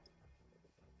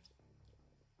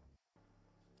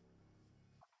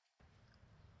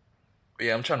 But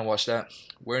yeah, I'm trying to watch that.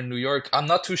 We're in New York. I'm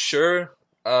not too sure.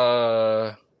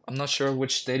 I'm not sure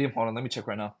which stadium. Hold on, let me check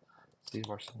right now. FC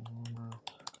Barcelona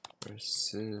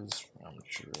versus Real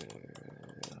Madrid,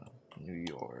 New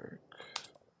York.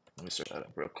 Let me search that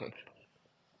up real quick.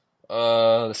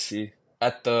 Let's see.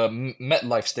 At the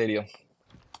MetLife Stadium.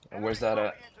 And where's that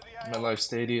at? MetLife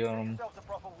Stadium. Yourself a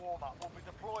proper warm-up. We'll be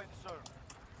deploying soon.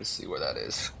 Let's see where that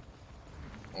is.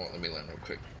 Oh, let me learn real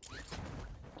quick.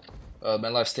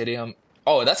 MetLife Stadium.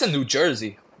 Oh, that's in New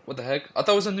Jersey. What the heck? I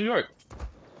thought it was in New York.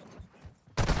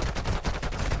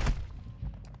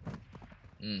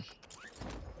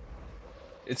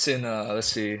 It's in, let's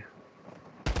see.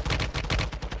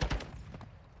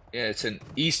 Yeah, it's in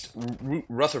East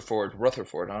Rutherford.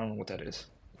 Rutherford. I don't know what that is.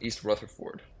 East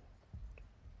Rutherford.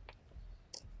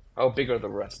 How big are the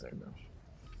rents there,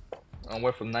 though? I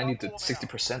went from 90 to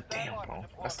 60%. Damn, bro.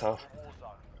 That's tough.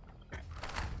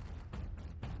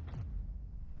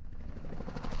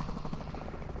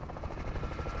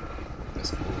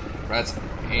 That's cool. Rats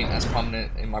ain't as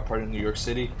prominent in my part of New York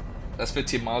City. That's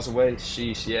 15 miles away.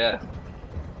 Sheesh, yeah.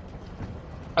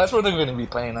 That's where they're going to be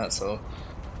playing at, so.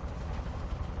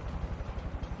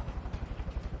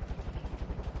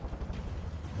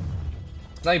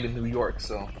 It's not even New York,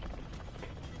 so.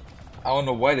 I don't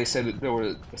know why they said it, they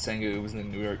were saying it was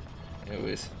in New York.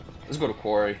 Anyways, let's go to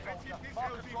Quarry. Mark a drop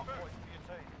point for your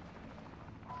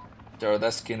team. Daryl,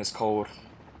 that skin is cold.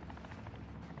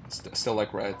 Still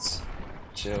like reds.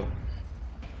 Chill.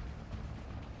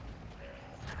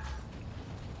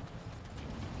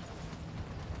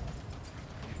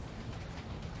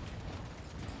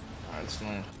 Alright, let's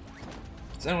land.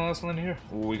 Is anyone else landing here?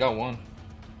 Ooh, we got one.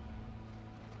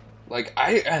 Like,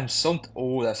 I am so...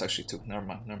 Oh, that's actually two. Never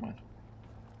mind, never mind.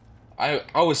 I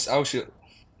was actually...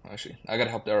 Actually, I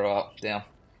gotta help Daryl out. Damn.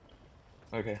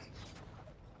 Okay.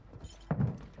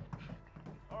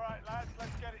 Alright, lads,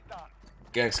 let's get it done.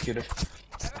 Get executed.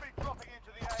 Enemy dropping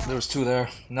into the AO. There was two there.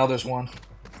 Now there's one.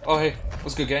 Oh, hey.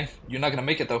 What's good, gang? You're not gonna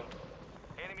make it, though.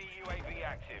 Enemy UAV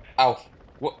active. Ow.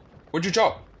 What? Where'd you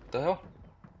drop? The hell?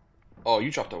 Oh, you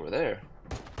dropped over there.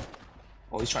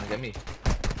 Oh, he's trying to get me.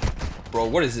 Bro,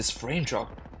 what is this frame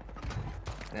drop?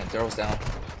 Damn, Daryl's down.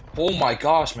 Oh my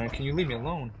gosh, man. Can you leave me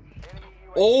alone?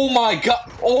 Oh my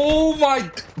god. Oh my...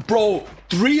 Bro,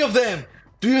 three of them.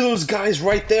 Three of those guys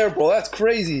right there, bro. That's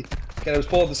crazy. Can I just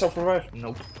pull up the self-revive?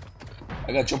 Nope.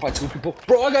 I got jumped by two people.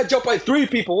 Bro, I got jumped by three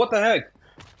people. What the heck?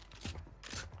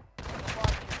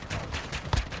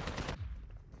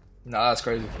 Nah, that's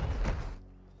crazy.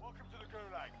 Welcome to the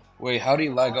Gulag. Wait, how do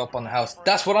you lag up on the house?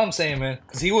 That's what I'm saying, man.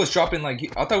 Cause he was dropping like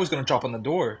I thought he was gonna drop on the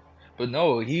door, but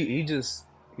no, he just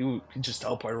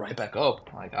teleported right back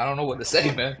up. Like I don't know what to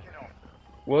say, man.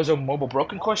 Was a mobile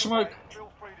broken? Question mark.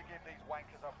 Feel free to give these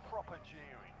wankers a proper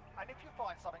jeering. And if you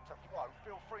find something to throw,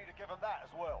 feel free to give them that as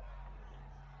well.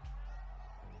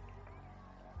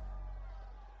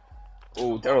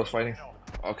 Oh, Daryl's fighting.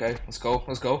 Okay, let's go.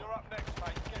 Let's go. You're up next,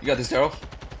 mate. Get You got this, Daryl.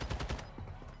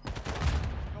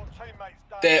 your teammates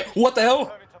done. Damn. What the hell?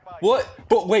 Turn into base. What?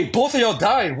 But wait, both of y'all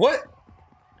died. What?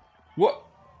 What?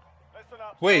 Listen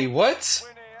up. Wait, son. what?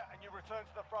 Win here and you return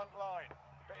to the front line.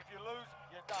 But if you lose,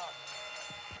 you're done.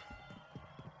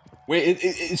 Wait,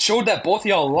 it showed that both of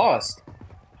y'all lost.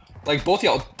 Like both of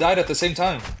y'all died at the same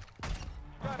time.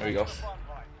 There you go. Front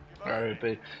line. If you lose, Alright,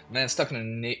 but man, stuck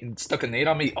a nade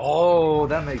on me. Oh,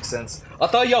 that makes sense. I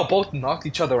thought y'all both knocked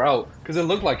each other out because it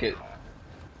looked like it.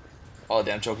 Oh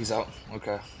damn, Chokey's out.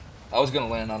 Okay, I was gonna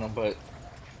land on him, but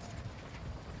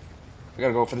I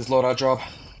gotta go for this loadout drop.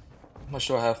 I'm not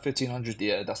sure I have 1500.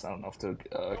 Yeah, that's not enough to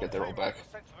get their roll back. teammates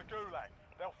are sent to the Gulag.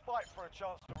 They'll fight for a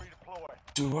chance to redeploy.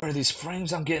 Dude, what are these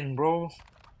frames I'm getting, bro?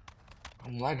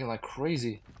 I'm lagging like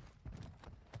crazy.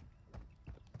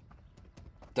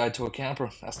 Died to a camper.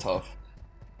 That's tough.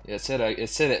 Yeah, it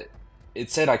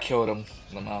said I killed him.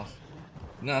 No,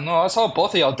 no, I saw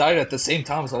both of y'all died at the same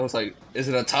time, so I was like, is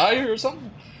it a tie or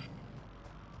something?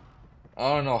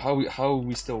 I don't know how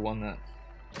we still won that.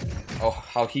 Oh,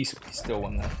 how he still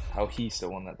won that. How he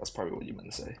still won that. That's probably what you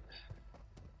meant to say.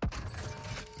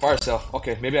 Fire cell.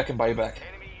 Okay, maybe I can buy you back.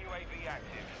 Enemy UAV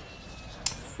active.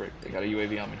 Frick, they got a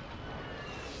UAV on me.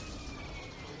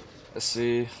 Let's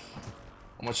see.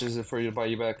 How much is it for you to buy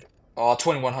you back? Oh,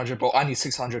 2100, bro. I need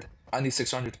 600. I need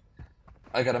 600.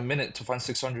 I got a minute to find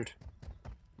 600.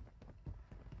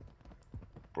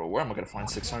 Bro, where am I gonna find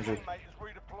 600? Teammate is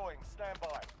redeploying. Stand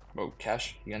by. Bro,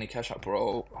 cash? You got any cash out,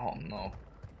 bro? Oh no.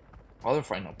 Oh, they're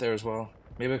fighting up there as well.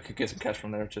 Maybe I could get some cash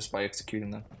from there just by executing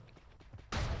them.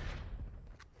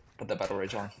 Put that battle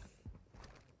rage on.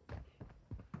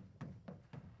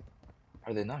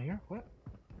 Are they not here? What?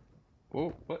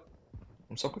 Whoa, what?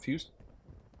 I'm so confused.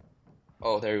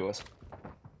 Oh, there he was.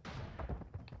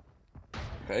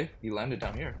 Okay, he landed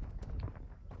down here.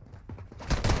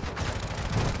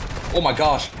 Oh my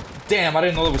gosh. Damn, I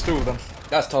didn't know there was two of them.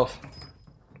 That's tough.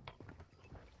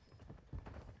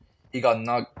 He got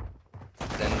knocked.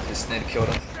 Then his snake killed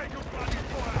him.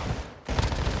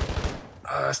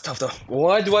 That's tough though.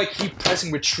 Why do I keep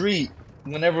pressing retreat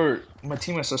whenever my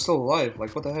teammates are still alive?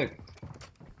 Like, what the heck?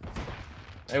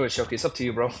 Anyway, Shoki, it's up to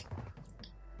you, bro.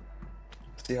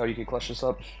 See how you can clutch this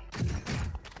up.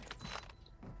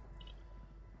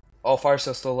 Oh, fire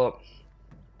cell's still up.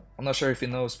 I'm not sure if he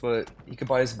knows, but he could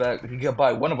buy us back. He could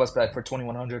buy one of us back for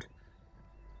 2100.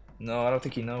 No, I don't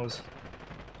think he knows.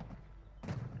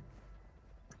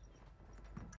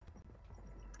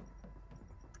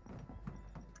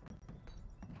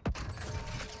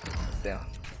 Damn.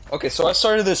 Okay, so I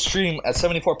started this stream at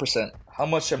 74%. How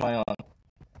much am I on?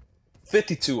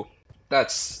 52.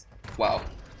 That's wow.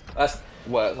 That's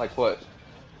what, like what?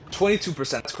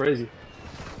 22%. That's crazy.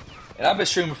 And I've been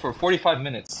streaming for 45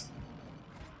 minutes.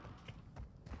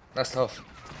 That's tough.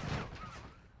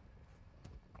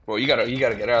 Bro, you gotta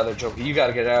get out of there, Joker. You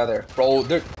gotta get out of there. Bro,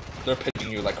 they're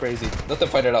pitching you like crazy. Let them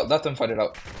fight it out. Let them fight it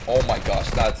out. Oh my gosh,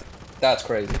 that's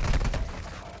crazy.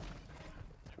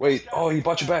 Wait, oh, he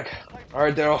bought you back.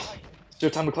 Alright, Daryl. It's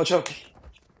your time to clutch up.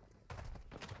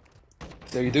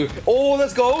 There you do. Oh,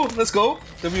 let's go! Let's go!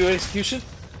 W execution.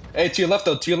 Hey, to your left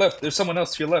though, to your left. There's someone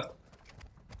else to your left.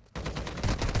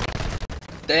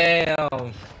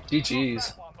 Damn. GG's.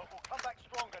 That one, but we'll come back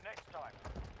stronger next time.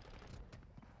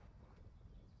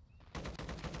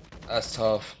 That's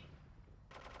tough.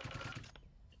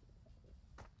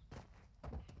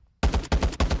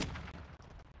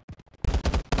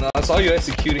 No, I saw you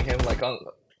executing him like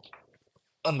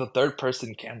on the third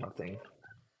person camera thing.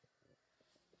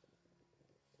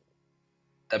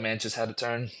 That man just had to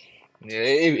turn.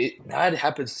 Yeah, that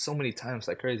happens so many times,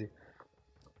 like crazy.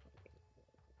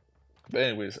 But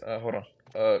anyways, hold on.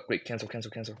 Wait, cancel.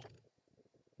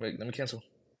 Wait, let me cancel.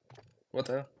 What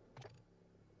the hell?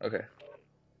 Okay.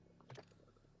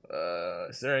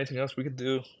 Is there anything else we could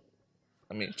do?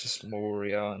 I mean, just more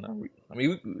Royale and I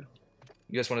mean, you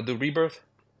guys want to do Rebirth?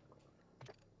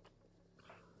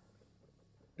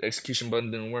 The execution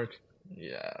button didn't work.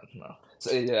 Yeah, no.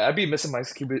 So yeah, I'd be missing my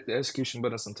execution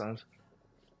button sometimes.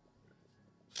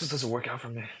 Just doesn't work out for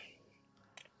me.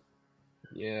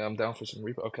 Yeah, I'm down for some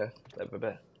Rebirth. Okay,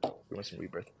 bet. We want some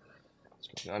Rebirth.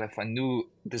 God, if I knew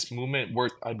this movement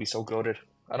worked, I'd be so goated.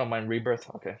 I don't mind Rebirth.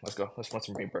 Okay, let's go. Let's want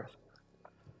some Rebirth.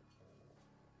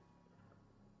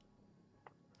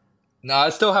 Nah, I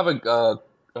still haven't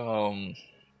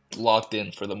locked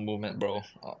in for the movement, bro.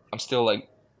 I'm still like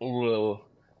a little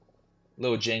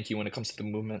janky when it comes to the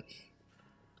movement.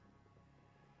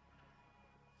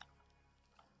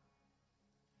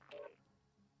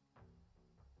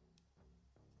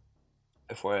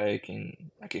 FYI,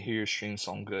 I can hear your stream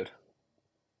sound good.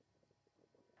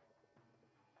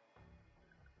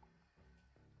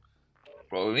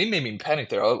 Bro, it made me panic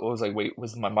there. I was like, wait,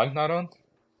 was my mic not on?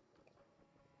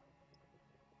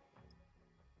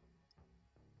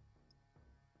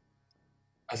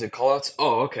 As it callouts?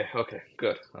 Oh, okay,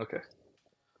 good, okay.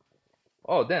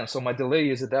 Oh, damn, so my delay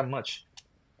isn't that much.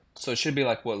 So it should be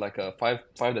like what, like a 5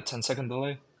 to 10 second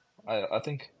delay? I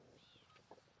think.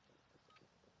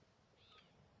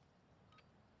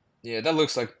 Yeah, that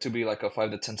looks like to be like a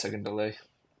 5 to 10 second delay.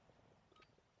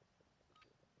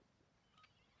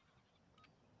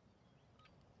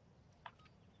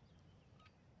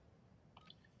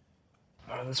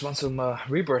 Alright, let's run some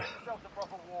Rebirth. Give yourselves a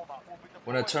proper warm-up. We'll be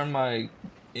When I deploying turn soon. my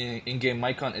in-game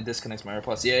mic on, it disconnects my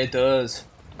AirPods. Yeah, it does.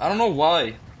 I don't know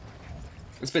why.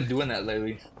 It's been doing that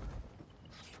lately.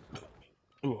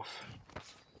 Oof.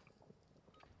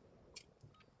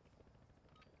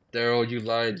 Daryl, you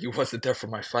lied. You wasn't there for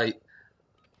my fight.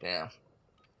 Damn. I'm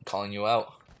calling you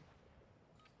out.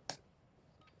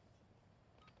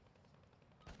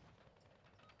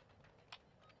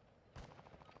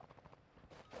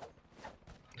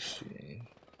 See.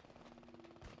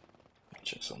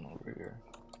 Check something over here.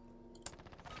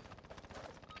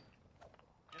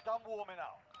 You're done warming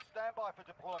up. Stand by for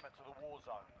deployment to the war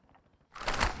zone.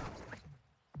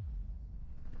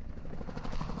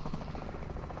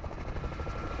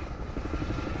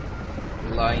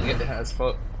 Lying it as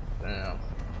fuck. Damn.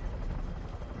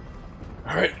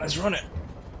 Alright, let's run it.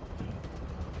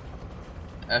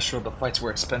 Astro, the fights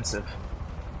were expensive.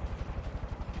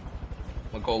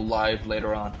 We'll go live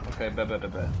later on. Okay, bet.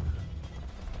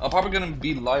 I'm probably gonna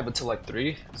be live until like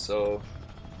 3, so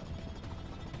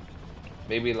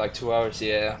maybe like 2 hours.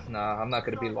 Yeah, nah, I'm not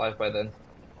gonna be live by then.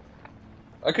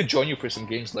 I could join you for some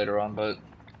games later on, but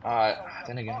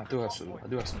then again, I do have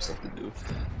some stuff to do.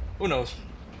 Who knows?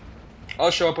 I'll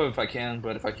show up if I can,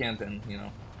 but if I can't, then you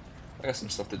know, I got some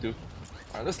stuff to do. All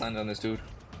right, let's land on this dude.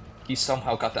 He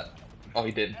somehow got that. Oh,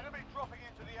 he did. Enemy dropping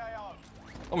into the AO.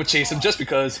 I'm gonna chase him just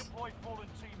because. Deploy fallen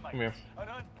teammates Come here. and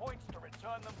earn points to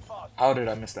return them fast. How did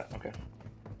I miss that? Okay.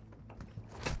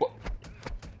 What?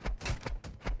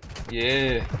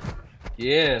 Yeah,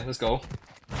 let's go.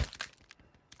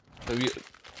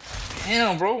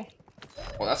 Damn, bro.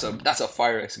 Well, that's a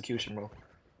fire execution, bro.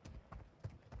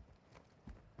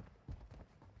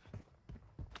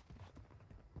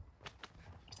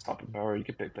 Stopping power, you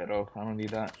can pick that up. I don't need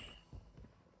that.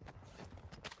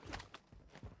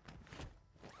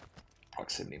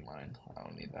 Proximity mine, I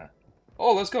don't need that.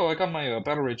 Oh, let's go. I got my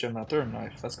battle rage and third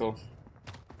knife. Let's go.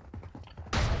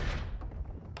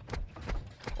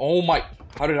 Oh my!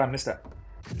 How did I miss that?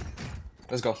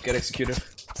 Let's go. Get executed.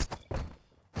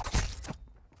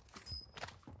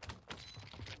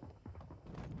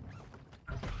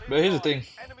 But here's the thing.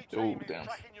 Enemy Oh team is damn!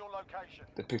 tracking your location.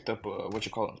 They picked up what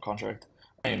you call it, contract.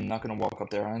 I am not gonna walk up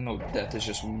there. I know death is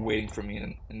just waiting for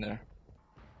me in there.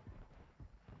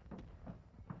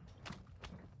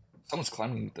 Someone's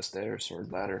climbing the stairs or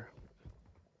ladder.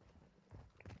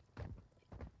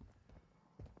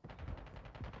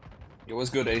 Yo, what's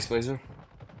good, Ace Blazer?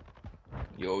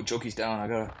 Yo, Jokey's down. I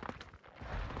gotta.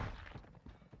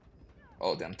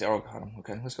 Oh damn, Daryl got him.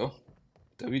 Okay, let's go.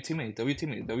 W teammate, W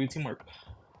teammate, W teamwork.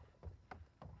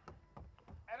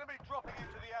 Enemy dropping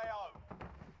into the AO.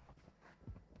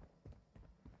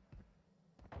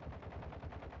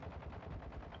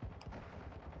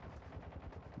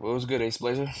 What was good, Ace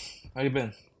Blazer? How you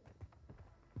been?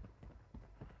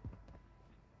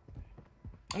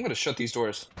 I'm gonna shut these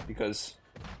doors because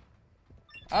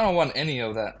I don't want any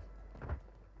of that.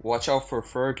 Watch out for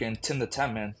Ferg and Tim the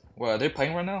Tap Man. Well, are they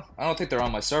playing right now? I don't think they're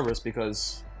on my servers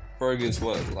because Ferg is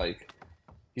what, like,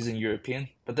 he's in European.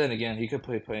 But then again, he could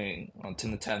playing on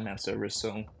Tim the Tap Man servers,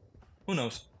 so who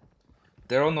knows?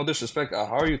 Daryl, no disrespect.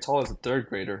 How are you tall as a third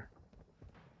grader?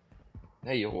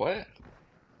 Hey, yo, what?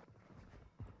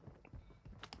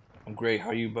 I'm great. How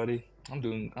are you, buddy? I'm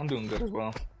doing good as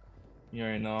well. You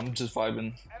already know. I'm just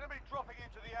vibing, Enemy dropping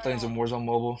into the AO. playing some Warzone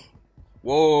Mobile.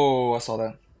 Whoa, I saw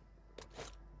that.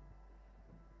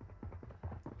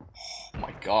 Oh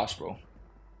my gosh, bro.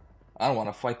 I don't want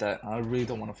to fight that. I really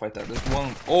don't want to fight that. There's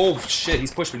one. Oh shit,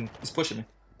 he's pushing me. He's pushing me.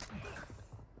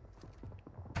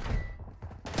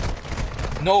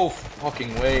 No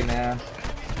fucking way, man.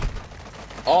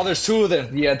 Oh, there's two of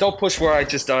them. Yeah, don't push where I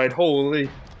just died. Holy.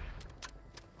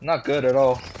 Not good at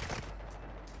all.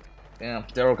 Damn,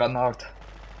 Daryl got knocked.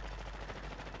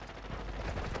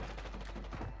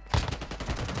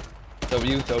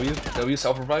 W,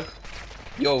 self-revive.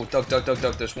 Yo, duck.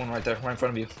 There's one right there, right in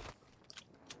front of you.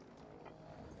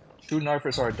 Two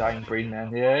knifers are a dying breed,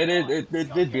 man. Yeah, it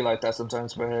did be like that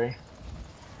sometimes, but hey.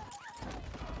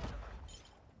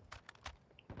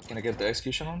 Can I get the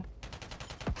execution on?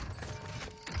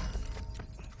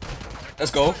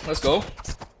 Let's go.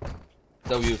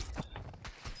 W.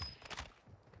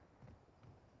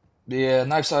 Yeah,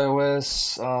 Knives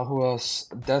iOS, who else?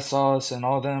 Death Sauce and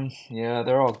all them. Yeah,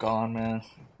 they're all gone, man.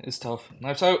 It's tough.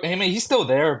 Knives iOS, I mean, he's still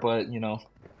there, but, you know.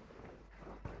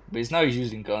 But he's now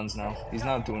using guns now. He's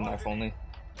not doing knife only.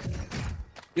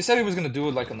 He said he was gonna do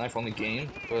it like a knife only game,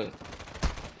 but...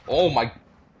 Oh my...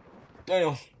 Damn.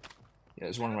 Yeah,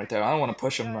 there's one right there. I don't want to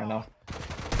push him right now.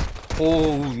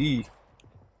 Holy...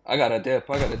 I got a dip.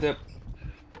 Is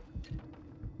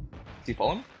he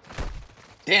following me?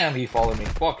 Damn, he followed me.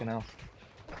 Fucking hell.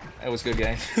 That was good,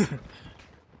 gang.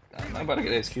 I'm about to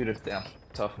get executed. Damn,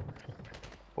 tough.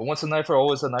 But once a knifer,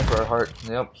 always a knifer at heart.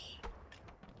 Yep.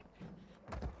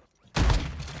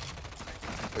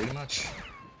 Pretty much.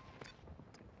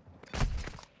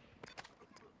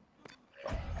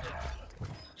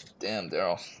 Damn,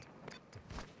 Daryl.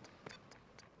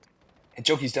 And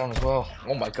Jokey's down as well.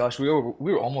 Oh my gosh, we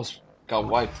were almost got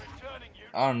wiped.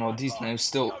 I don't know, these knives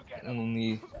still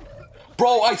only...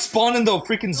 Bro, I spawned in the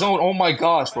freaking zone. Oh my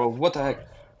gosh, bro. What the heck?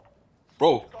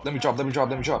 Bro, let me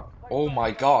drop. Oh my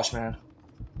gosh, man.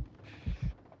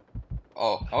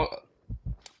 Oh.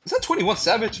 Is that 21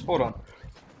 Savage? Hold on.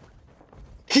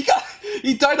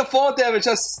 He died of fall damage.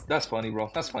 That's funny, bro.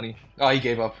 That's funny. Oh, he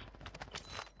gave up.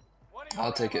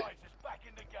 I'll take it.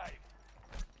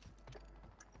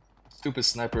 Stupid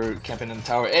sniper camping in the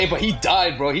tower. Hey, but he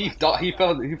died, bro. He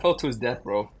fell to his death,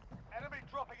 bro.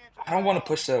 I don't want to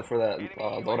push that for that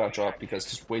loadout drop because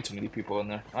there's way too many people in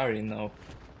there. I already know.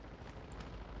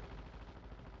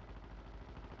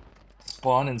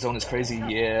 Spawn in zone is crazy.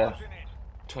 Yeah.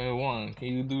 21. Can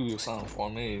you do something for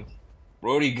me?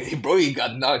 Brody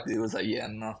got knocked. It was like, yeah,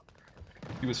 no.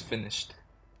 He was finished.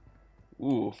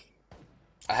 Ooh.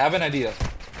 I have an idea.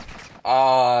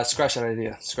 Scratch that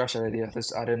idea.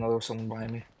 I didn't know there was someone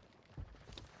behind me.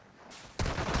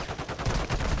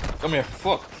 Come here.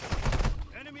 Fuck.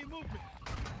 Enemy movement.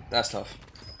 That's tough.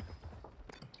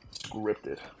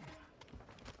 Scripted.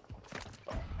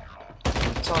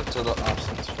 Talk to the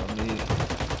options for me.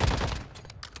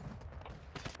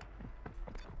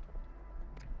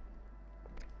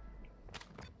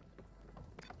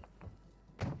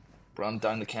 Bro, I'm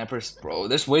dying to campers. Bro,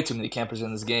 there's way too many campers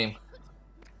in this game.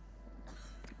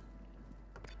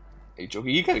 Hey,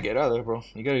 Jokey, you gotta get out of there, bro.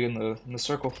 You gotta get in the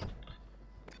circle.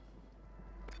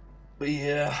 But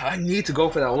yeah, I need to go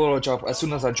for that loadout drop. As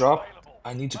soon as I drop,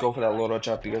 I need to go for that loadout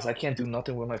drop because I can't do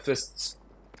nothing with my fists.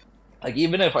 Like,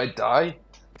 even if I die,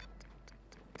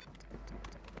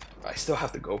 I still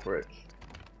have to go for it.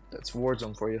 That's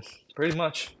Warzone for you. Pretty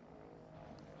much.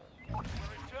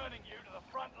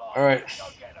 Alright.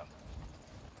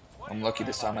 I'm lucky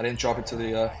this time. I didn't drop it to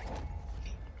the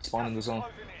spawn in the zone.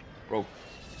 Bro,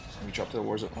 let me drop to the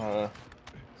Warzone.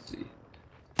 Let's see.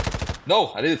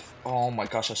 No, I did. Oh my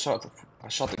gosh, I shot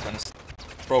the canister.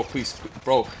 Bro, please,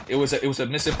 bro. It was a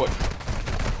misinput.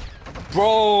 Bro,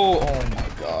 oh my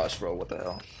gosh, bro. What the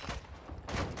hell?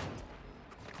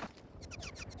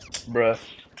 Bruh.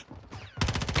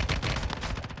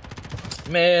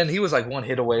 Man, he was like one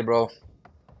hit away, bro.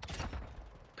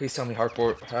 Please tell me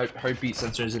heartbeat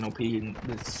sensors in OP in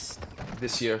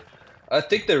this year. I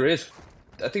think there is.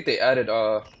 I think they added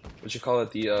what you call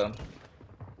it, the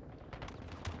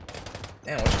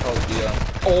damn, what you call it,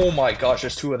 the oh my gosh,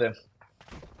 there's two of them.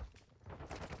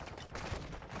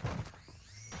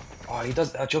 Oh, he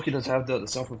does. That Joki does have the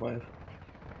self revive.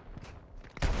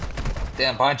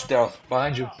 Damn, behind you, Daryl.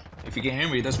 Behind you. If you can hear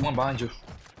me, there's one behind you.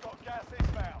 Got gas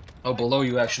inbound. Oh, below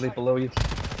you, actually, below you.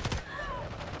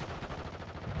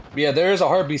 Yeah, there is a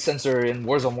heartbeat sensor in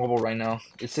Warzone Mobile right now.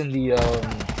 It's in the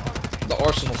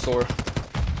Arsenal store.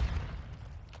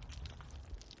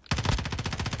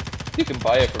 You can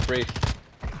buy it for free.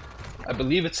 I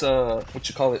believe it's what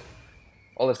you call it.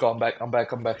 Oh, let's go. I'm back. I'm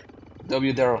back. I'm back.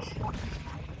 W Daryl.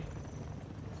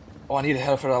 Oh, I need a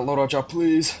head for that loadout job,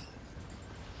 please.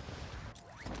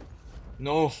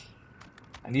 No.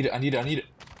 I need it. I need it. I need it.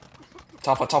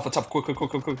 Top, top, top. Quick, quick, quick,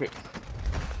 quick, quick, quick.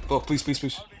 Go, please, please,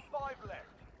 please. Only 5 left.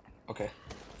 Okay.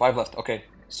 5 left. Okay.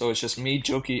 So it's just me,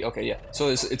 Jokey. Okay, yeah. So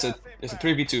it's a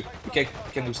 3v2. We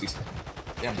can't lose these.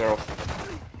 Damn, Daryl.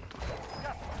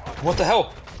 What the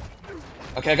hell?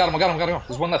 Okay, I got him. I got him. I got him.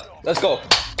 There's one left. Let's go.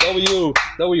 W.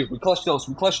 W. We clutched those.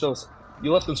 We clutched those.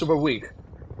 You left them super weak.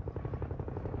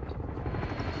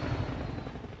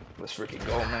 Let's freaking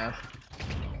go, man.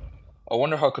 I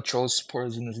wonder how control support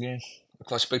is in this game. I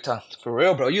clutched big time. For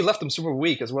real, bro. You left them super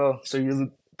weak as well. So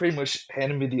you pretty much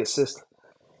handed me the assist.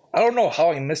 I don't know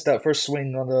how I missed that first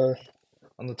swing on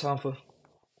the Tonfa.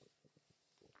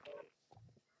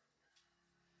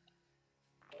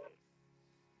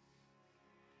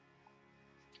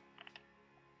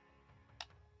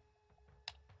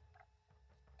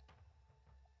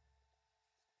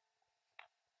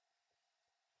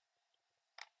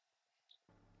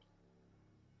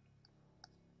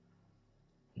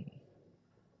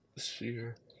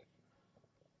 Sphere.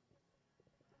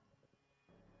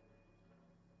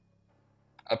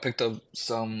 I picked up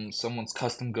someone's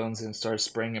custom guns and started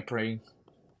spraying and praying.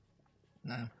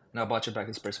 Nah. Now bought your back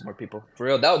and spray some more people. For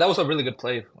real, that was a really good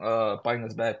play, buying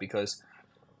us back because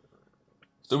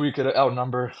so we could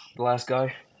outnumber the last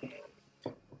guy.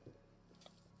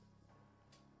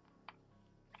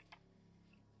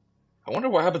 I wonder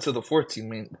what happened to the fourth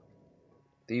teammate.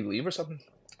 Did he leave or something?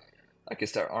 I can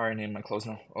start RNAing my clothes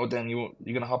now. Oh damn, you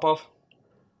gonna hop off?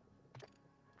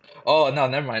 Oh no,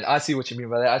 never mind. I see what you mean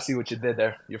by that. I see what you did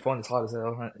there. Your phone is hot as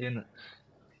hell, right? Isn't it?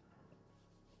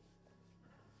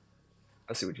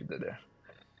 I see what you did there.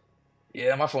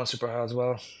 Yeah, my phone's super hot as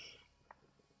well.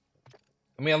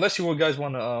 I mean, unless you guys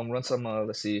want to run some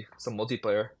let's see, some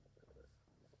multiplayer.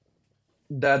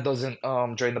 That doesn't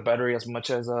drain the battery as much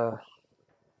as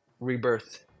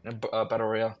Rebirth and Battle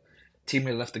Royale.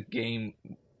 Teammate left the game,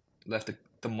 left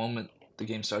the moment the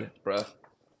game started, bruh.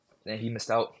 And he missed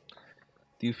out.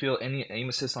 Do you feel any aim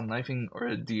assist on knifing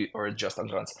or just on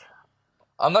guns?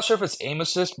 I'm not sure if it's aim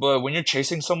assist, but when you're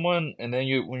chasing someone and then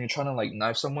when you're trying to like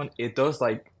knife someone, it does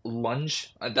like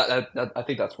lunge. I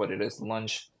think that's what it is,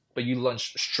 lunge. But you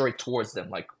lunge straight towards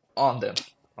them, like on them,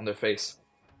 on their face.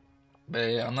 But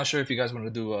yeah, I'm not sure if you guys want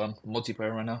to do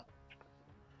multiplayer right now.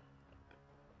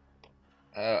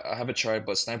 I haven't tried,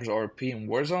 but snipers RP in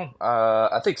Warzone.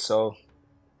 I think so.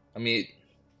 I mean,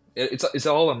 it's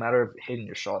all a matter of hitting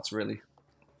your shots, really.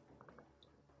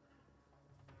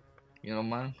 You know,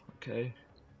 man. Okay.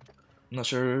 I'm not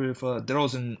sure if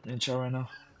Daryl's in chat right now.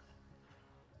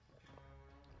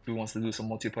 If he wants to do some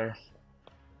multiplayer.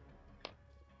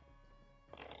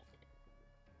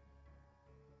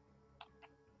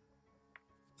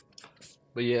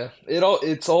 But yeah,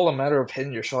 it's all a matter of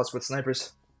hitting your shots with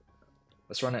snipers.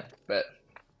 Let's run it. Bet.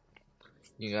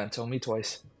 You gotta tell me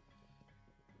twice.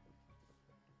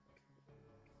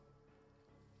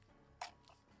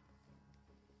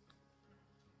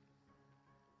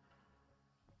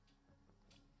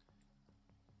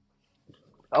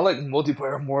 I like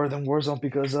multiplayer more than Warzone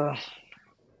because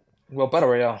well, Battle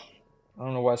Royale. I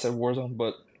don't know why I said Warzone,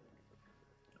 but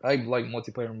I like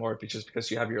multiplayer more just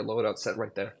because you have your loadout set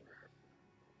right there.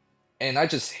 And I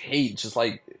just hate just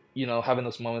like, having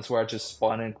those moments where I just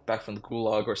spawn in back from the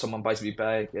gulag or someone buys me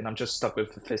back and I'm just stuck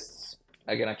with fists.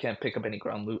 Again, I can't pick up any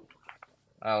ground loot.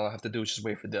 All I have to do is just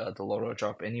wait for the loadout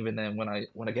drop. And even then, when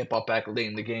I get bought back late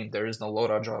in the game, there is no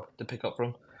loadout drop to pick up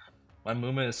from. My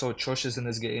movement is so atrocious in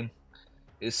this game.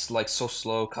 It's like so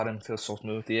slow. Cotton feels so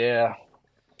smooth. Yeah,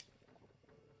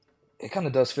 it kind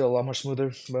of does feel a lot more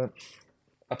smoother, but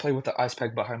I play with the ice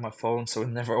pack behind my phone, so it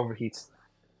never overheats.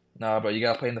 Nah, bro, you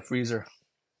gotta play in the freezer.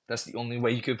 That's the only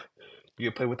way you could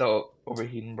play without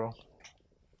overheating, bro.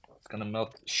 It's gonna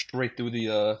melt straight through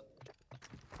the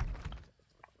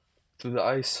through the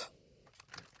ice.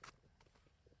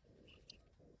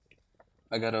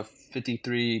 I got a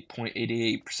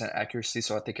 53.88% accuracy,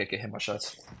 so I think I can hit my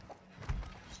shots.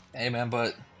 Hey man,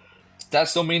 but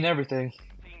stats don't mean everything.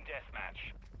 Team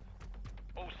deathmatch.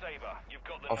 All Saber, you've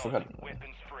got the I nod. forgot.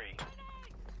 Weapons free.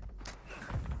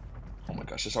 Oh my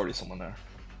gosh, there's already someone there.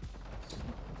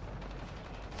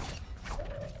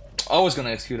 I was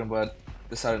gonna execute him, but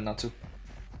decided not to.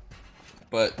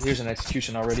 But here's an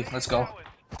execution already. Let's go.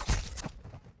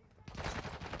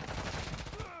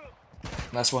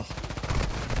 Last one.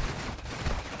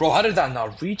 Bro, how did that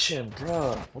not reach him,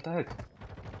 bro? What the heck?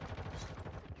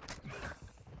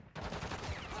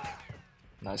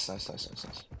 Nice, nice, nice, nice,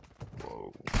 nice.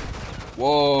 Whoa.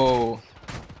 Whoa.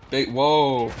 Big,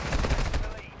 whoa.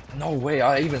 No way,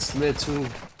 I even slid too.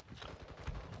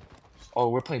 Oh,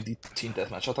 we're playing team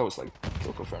deathmatch. I thought it was like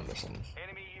kill confirmed or something.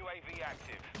 Enemy UAV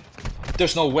active.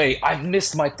 There's no way. I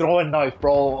missed my throwing knife,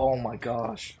 bro. Oh my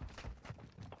gosh.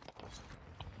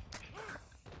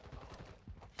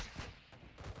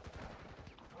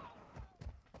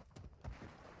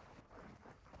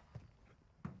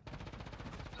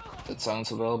 That silence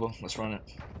available. Let's run it.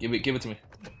 Give it to me,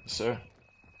 sir.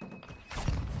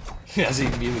 He hasn't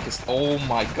even beat me because oh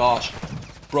my gosh,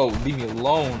 bro, leave me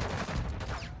alone.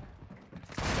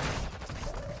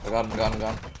 I got him. I got him. I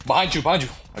got him. Behind you. Behind you.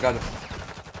 I got him.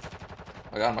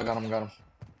 I got him. I got him. I got him.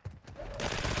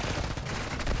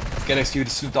 Get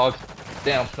executed, Snoop Dogg.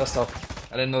 Damn, that's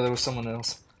tough. I didn't know there was someone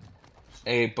else.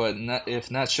 Hey, but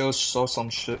if Nat shows some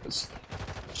shit,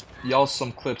 y'all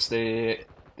some clips, I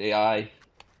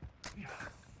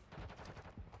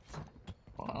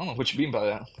don't know what you mean by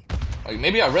that. Like,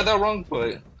 maybe I read that wrong,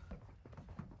 but...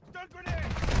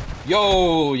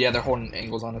 Yo! Yeah, they're holding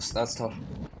angles on us. That's tough.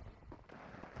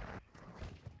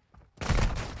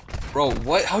 Bro,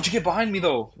 what? How'd you get behind me,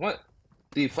 though? What?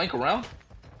 Did you flank around?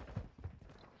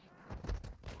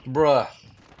 Bruh.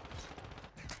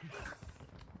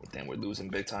 Damn, we're losing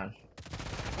big time.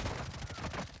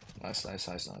 Nice, nice,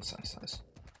 nice, nice, nice, nice.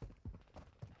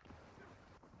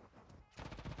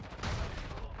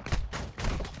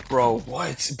 Bro,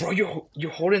 what? Bro,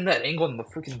 you're holding that angle on the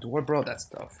freaking door, bro. That's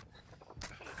tough.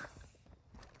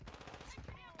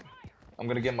 I'm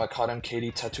gonna get my COD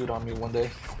KD tattooed on me one day.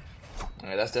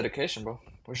 Alright, that's dedication, bro.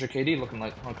 What's your KD looking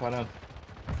like on COD?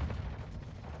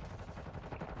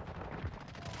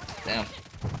 Damn.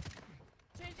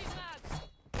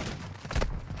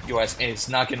 Yo, it's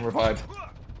not getting revived.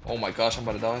 Oh my gosh, I'm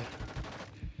about to die.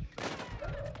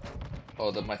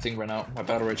 Oh, my thing ran out. My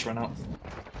battle rates ran out.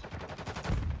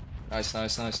 Nice,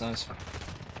 nice, nice, nice.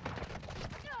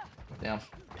 Damn.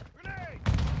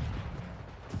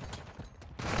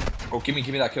 Oh, give me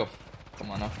that kill.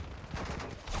 Come on now.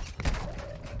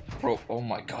 Bro, oh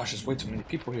my gosh, there's way too many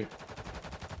people here.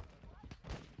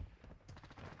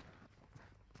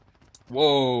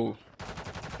 Whoa.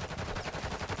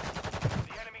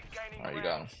 Alright, you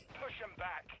got him.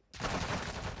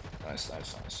 Nice,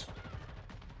 nice, nice.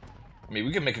 I mean,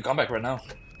 we can make a comeback right now.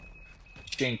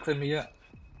 She ain't cleared me yet.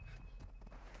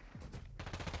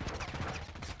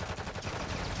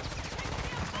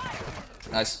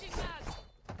 Nice.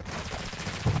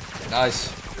 Nice.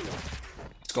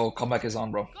 Let's go. Comeback is on,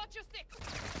 bro.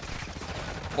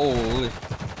 Holy.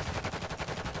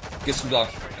 Get some dog.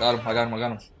 Got him. I got him. I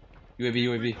got him. UAV,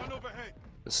 UAV.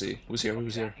 Let's see. Who's here?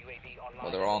 Who's here? Oh,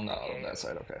 they're all on that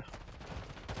side. Okay.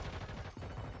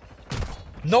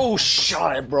 No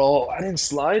shot, bro. I didn't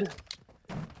slide.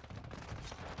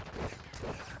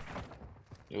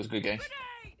 It was a good game.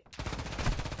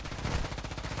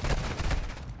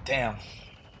 Damn.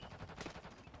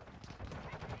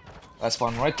 Last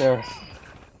one right there.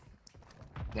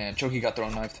 Damn, Choki got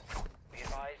thrown knifed.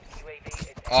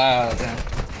 Ah, damn.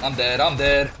 I'm dead. I'm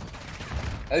dead.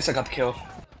 At least I got the kill.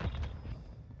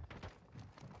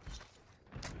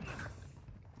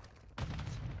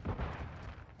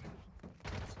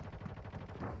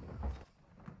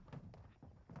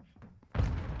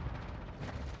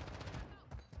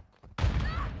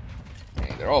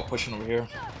 Dang, they're all pushing over here.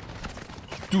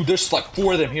 Dude, there's like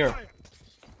 4 of them here.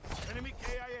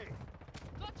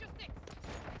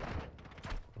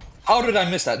 How did I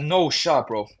miss that? No shot,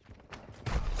 bro.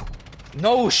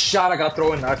 No shot, I got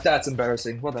throwing knife. That's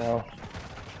embarrassing. What the hell?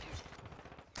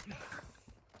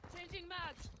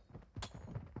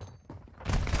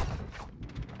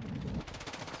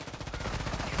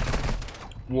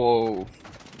 Whoa.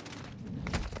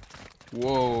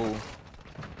 Whoa.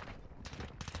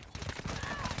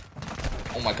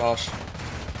 Oh my gosh.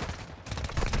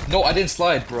 No, I didn't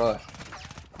slide, bruh.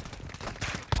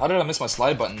 How did I miss my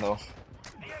slide button, though?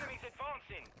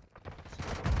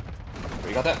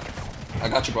 You got that? I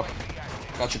got you, bro.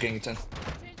 Got you, Gangington.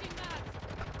 Changing maps.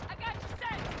 I got you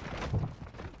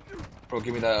set. Bro,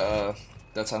 give me that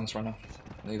silence right now.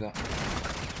 I need that.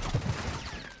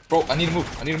 Bro, I need to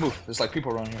move. I need to move. There's like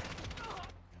people around here.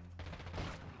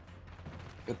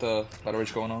 Get the battle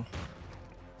rage going on.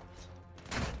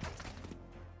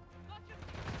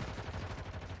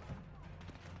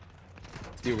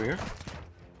 Is he over here?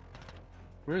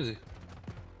 Where is he?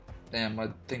 Damn, my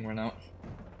thing ran out.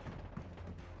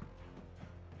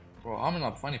 Bro, I'm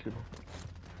not finding people.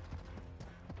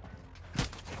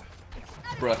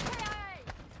 Bruh.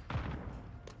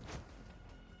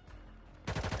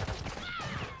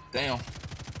 Damn.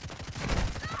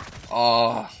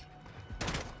 Ah.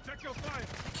 Check your fire.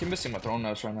 Keep missing my throwing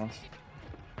knives right now.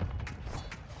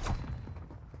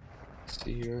 Let's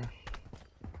see here.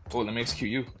 Oh, let me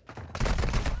execute you.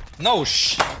 No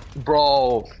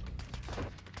bro.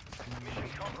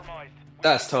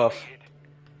 That's tough.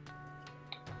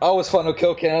 I was final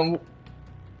kill cam.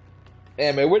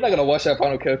 Hey man, we're not gonna watch that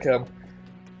final kill cam.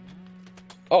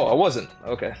 Oh, I wasn't.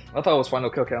 Okay, I thought it was final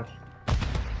kill cam.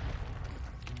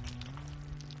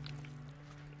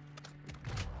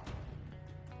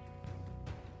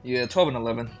 Yeah, 12 and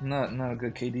 11. Not a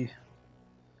good KD.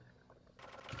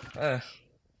 I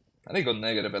think go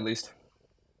negative at least.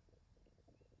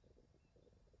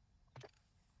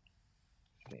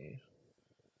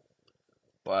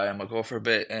 Bye, I'm gonna go for a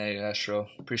bit. Hey, Astro,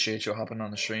 appreciate you hopping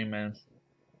on the stream, man.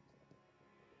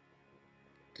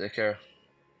 Take care.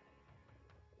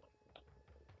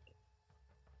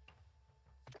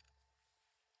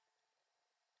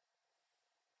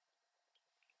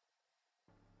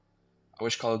 I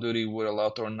wish Call of Duty would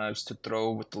allow throwing knives to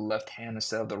throw with the left hand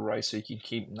instead of the right so you can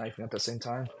keep knifing at the same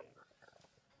time.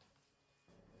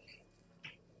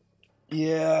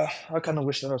 Yeah, I kind of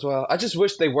wish that as well. I just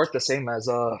wish they worked the same as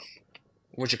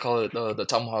what you call it, the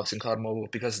Tomahawks in COD Mobile,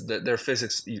 because their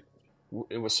physics,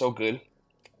 it was so good.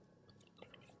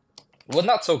 Well,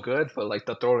 not so good, but like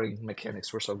the throwing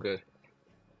mechanics were so good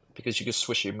because you could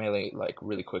switch your melee like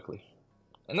really quickly.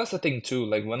 And that's the thing too.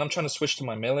 Like when I'm trying to switch to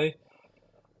my melee,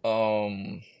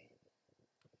 um,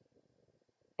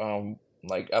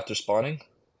 like after spawning,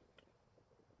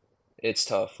 it's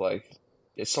tough. Like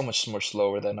it's so much more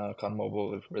slower than COD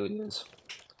Mobile. It really is.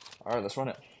 All right, let's run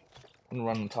it. I'm gonna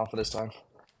run on top for this time.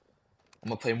 I'm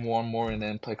gonna play more and more and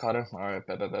then play Kata. Alright,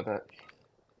 bet.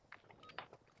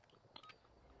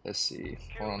 Let's see.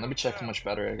 Hold on, let me check how much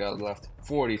battery I got left.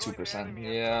 42%.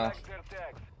 Yeah.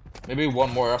 Maybe one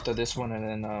more after this one and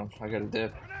then I gotta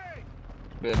dip.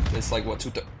 But it's like what,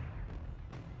 2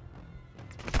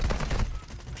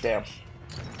 Damn.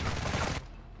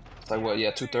 It's like what,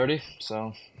 yeah, 2:30,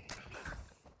 so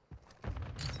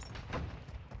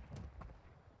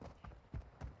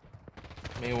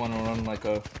maybe wanna run like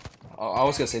a I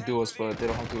was gonna say duos, but they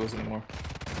don't have duos anymore.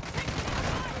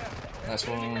 Nice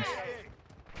one.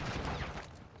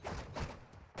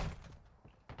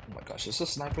 Oh my gosh, is this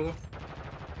a sniper though?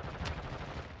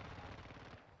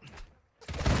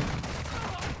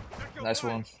 Nice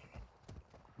one.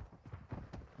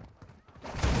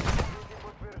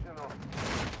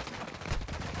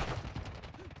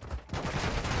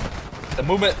 The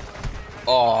movement.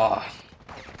 Oh,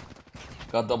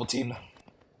 got double teamed.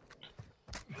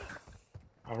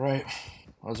 All right,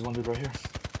 there's one dude right here.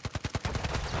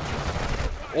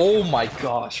 Oh my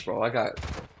gosh, bro! I got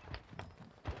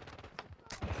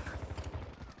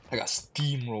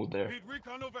steamrolled there. Need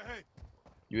recon overhead.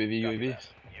 UAV. UAV is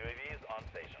on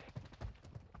station.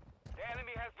 The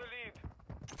enemy has the lead.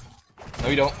 No,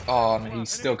 you don't. Oh, man, he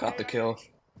still got the kill.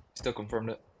 Still confirmed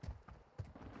it.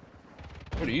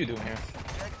 What are you doing here?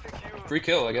 Free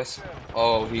kill, I guess.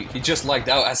 Oh, he just lagged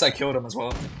out as I killed him as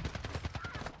well.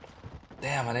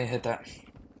 Damn, I didn't hit that.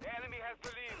 The enemy has the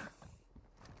lead.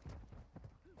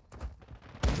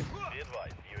 Be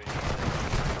advised,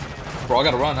 UAV. Bro, I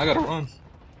gotta run.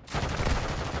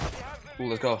 Ooh,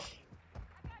 let's go.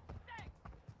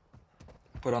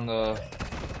 Put on the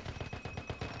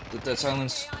dead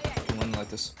silence. You can run like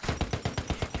this.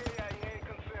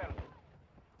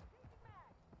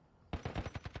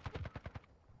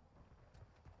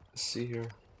 Let's see here.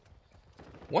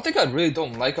 One thing I really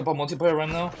don't like about multiplayer right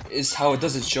now is how it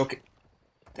doesn't showcase.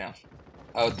 Damn.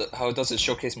 How it doesn't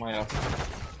showcase my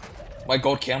my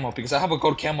gold camo, because I have a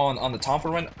gold camo on the Tonfa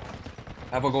right now.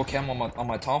 I have a gold camo on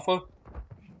my Tonfa.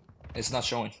 It's not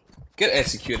showing. Get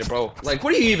executed, bro. Like,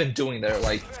 what are you even doing there?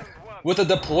 Like, with a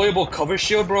deployable cover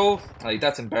shield, bro? Like,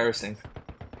 that's embarrassing.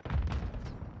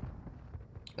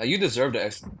 Like, you deserve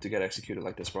to get executed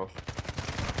like this, bro.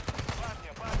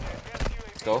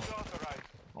 Let's go.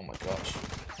 Oh my gosh.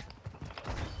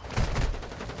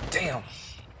 Damn.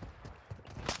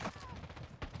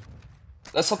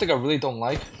 That's something I really don't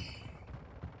like.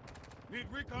 Need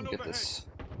Let recon me get overhead. this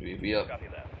UAV up. Copy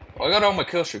that. Oh, I got all my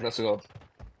kill streak. Let's go.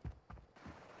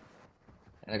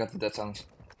 And I got the death sounds.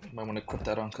 Might want to quit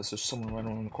that on because there's someone right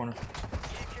around the corner.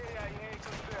 EKIA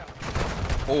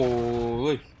confirmed.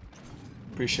 Holy.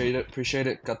 Appreciate it. Appreciate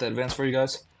it. Got the advance for you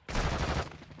guys.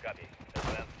 Copy.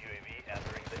 Advanced UAV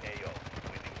entering the AO.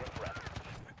 Waiting for threat.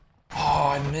 Oh,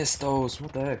 I missed those.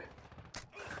 What the heck?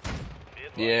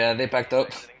 Be Yeah, they backed up.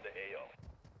 exiting the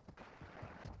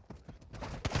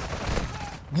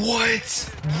AO. What?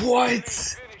 What?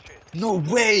 Finish it. No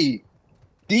way.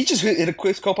 Did he just hit a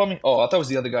quick scope on me? Oh, I thought it was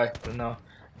the other guy, but no.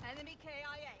 Enemy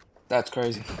KIA. That's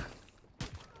crazy.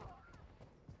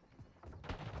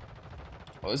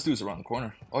 Oh, this dude's around the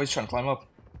corner. Oh, he's trying to climb up.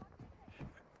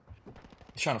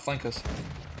 He's trying to flank us.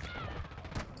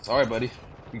 Sorry, buddy.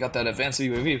 We got that advanced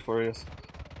UAV for you.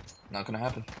 Not gonna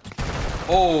happen.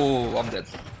 Oh, I'm dead.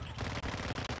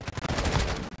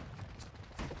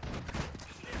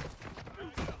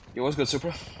 Yo, what's good,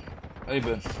 Supra? How you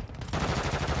been?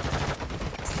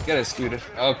 Get it, Scooter.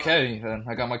 Okay, then.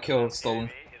 I got my kill stolen.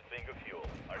 UAV is bingo fuel.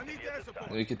 I need RTB air at this support.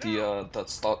 time. Let me get the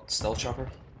stealth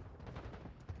chopper.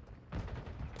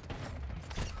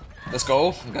 Let's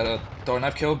go. Got a throw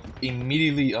knife kill.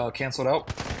 Immediately canceled out.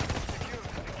 Check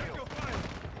your fire.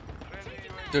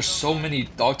 There's so many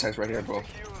dog tags right here, bro.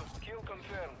 Kill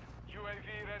confirmed.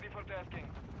 UAV ready for tasking.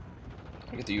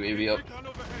 Let me get the UAV up. Recon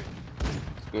overhead.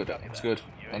 It's good. It's good.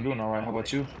 I'm doing alright. How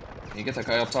about you? Can you get that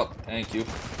guy up top? Thank you.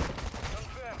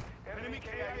 Confirmed. Enemy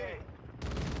KIA.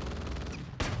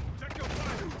 Check your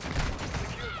fire.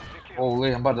 Secure.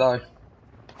 Holy, I'm about to die.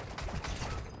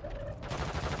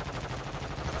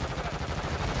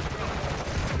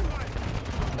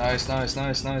 Nice, nice,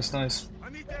 nice, nice, nice. I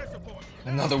need air support.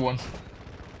 Another one.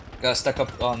 Gotta stack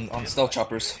up on stealth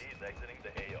choppers. UAV is exiting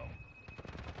the AO.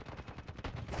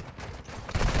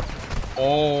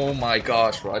 Oh my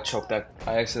gosh, bro. I choked that.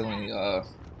 I accidentally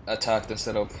attacked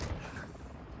instead of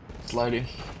sliding.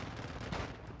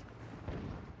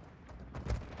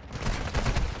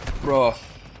 Bro.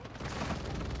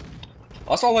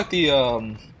 Also I like the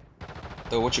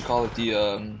what you call it,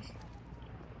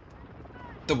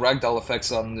 the ragdoll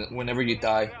effects on whenever you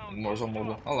die in Warzone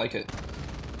Mobile. I like it.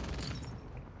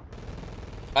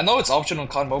 I know it's optional in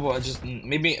COD Mobile. I just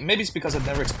maybe it's because I've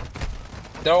never.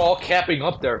 They're all camping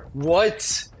up there.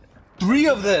 What? Three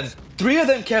of them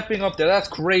camping up there. That's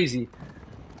crazy.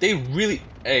 They really.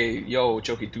 Hey, yo,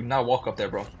 Choki, do not walk up there,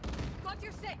 bro. Got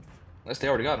your six. Unless they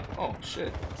already got him. Oh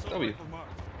shit. W. For Mark.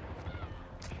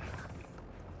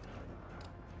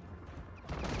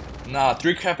 Nah,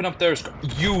 three camping up there is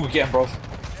you again, bro.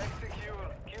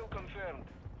 Secure. Kill confirmed.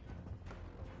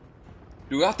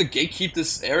 Do we have to gatekeep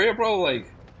this area, bro?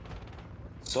 Like,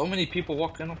 so many people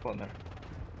walking up on there.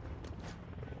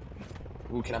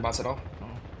 Ooh, can I bounce it off? No.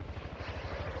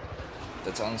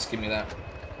 That sounds. Give me that.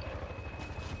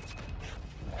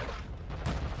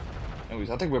 Anyways,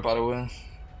 I think we're about to win.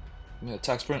 Give me a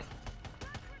attack sprint.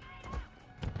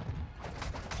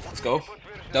 Let's go.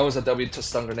 That was a W to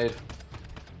stun grenade.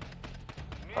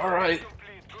 Alright.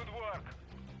 Complete. Good work.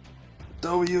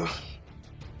 W.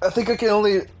 I think I can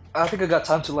only. I think I got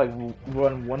time to like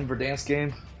run one Verdansk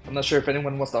game. I'm not sure if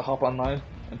anyone wants to hop online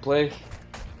and play,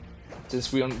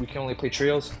 since we can only play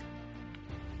trios.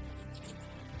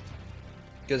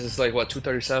 Because it's like what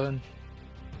 2:37,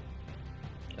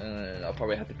 and I'll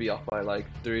probably have to be off by like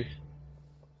 3.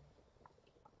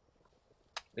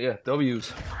 Yeah,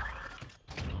 W's.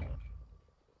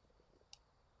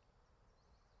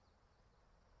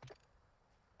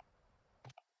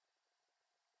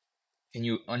 Can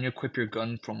you unequip your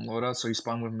gun from loadout so you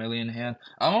spawn with melee in hand?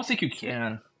 I don't think you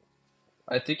can.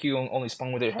 I think you only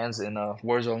spawn with your hands in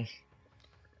Warzone.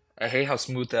 I hate how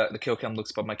smooth that the kill cam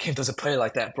looks, but my game doesn't play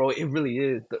like that, bro. It really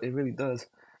is. It really does.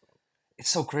 It's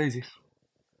so crazy.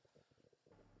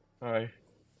 All right,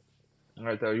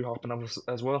 there. You hopping up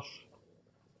as well?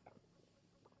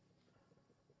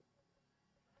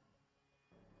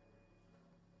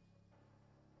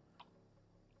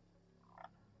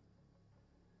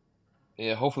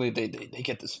 Yeah. Hopefully they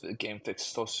get this game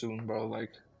fixed so soon, bro.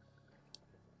 Like,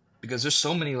 because there's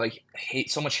so many like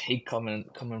so much hate coming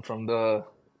from the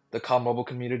COD Mobile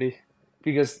community.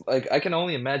 Because like I can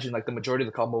only imagine like the majority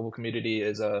of the COD Mobile community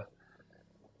is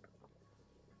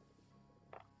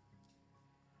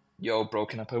Yo, bro,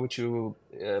 can I play with you,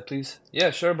 please? Yeah,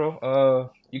 sure,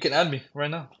 bro. You can add me right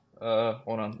now.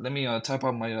 Hold on. Let me type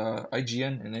out my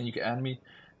IGN, and then you can add me,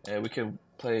 and we can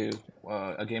play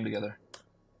a game together.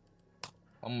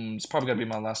 It's probably gonna be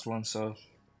my last one. So,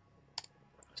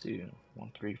 let's see,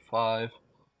 135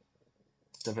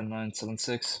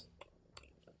 7976.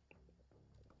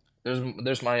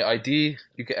 There's my ID.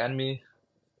 You can add me.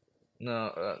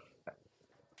 No,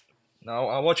 no,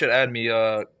 I want you to add me.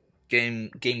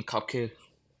 Game Cupkid,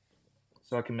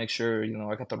 so I can make sure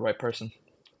I got the right person.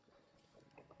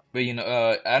 But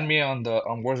add me on the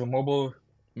on Warzone Mobile.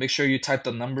 Make sure you type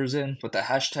the numbers in with the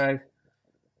hashtag,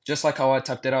 just like how I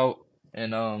typed it out.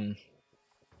 And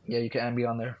yeah, you can add me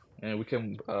on there, and we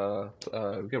can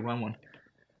run one.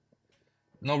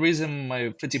 No reason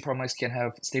my 50 Pro Max can't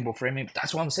have stable framing.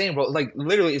 That's what I'm saying, bro. Like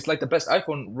literally, it's like the best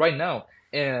iPhone right now,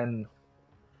 and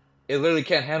it literally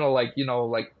can't handle like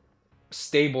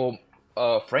stable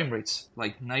frame rates.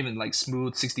 Like not even like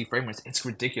smooth 60 frame rates. It's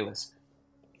ridiculous.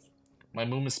 My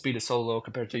movement speed is so low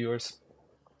compared to yours.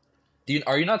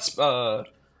 Are you not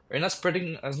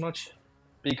spreading as much?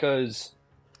 Because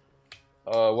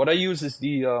what I use is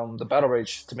the battle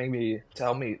rage to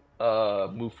help me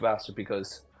move faster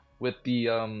because with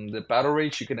the battle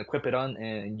rage you can equip it on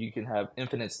and you can have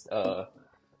infinite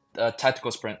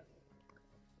tactical sprint.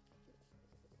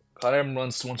 Cloud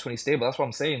runs 120 stable. That's what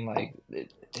I'm saying. Like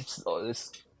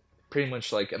it's pretty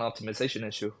much like an optimization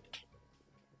issue.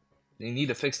 You need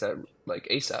to fix that like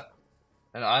ASAP.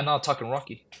 And I'm not talking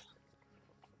Rocky.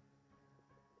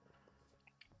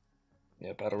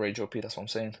 Yeah, battle rage OP. That's what I'm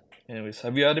saying. Anyways,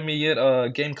 have you added me yet?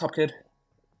 Game Cupkid.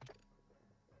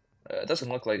 It doesn't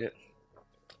look like it.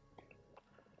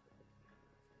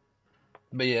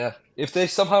 But yeah, if they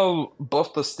somehow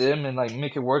buff the stim and like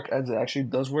make it work as it actually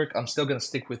does work, I'm still gonna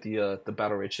stick with the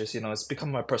battle rage. Just it's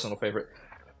become my personal favorite.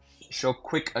 Show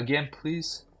quick again,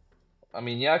 please. I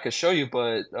mean, yeah, I could show you,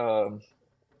 but I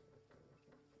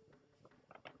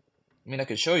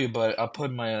could show you, but I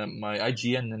put my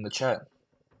IGN in the chat.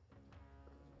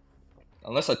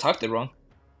 Unless I typed it wrong.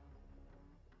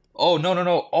 Oh no no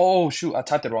no! Oh shoot! I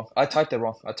typed it wrong. I typed it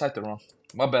wrong. I typed it wrong.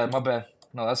 My bad. My bad.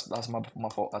 No, that's my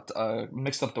fault. I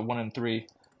mixed up the 1 and 3.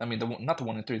 I mean not the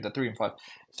 1 and 3, the 3 and 5.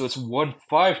 So it's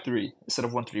 153 instead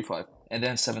of 135, and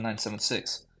then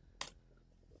 7976.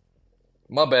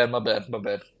 My bad. My bad. My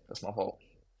bad. That's my fault.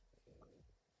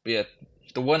 But yeah,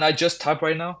 the one I just typed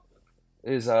right now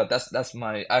is that's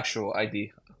my actual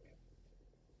ID.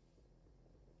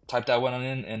 Type that one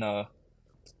in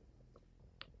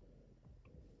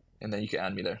and then you can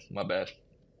add me there. My bad.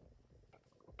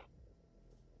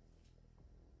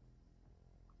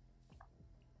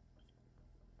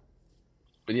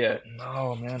 But yeah,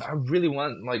 no man, I really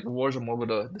want like Warzone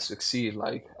Mobile to succeed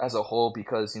like as a whole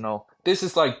because this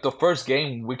is like the first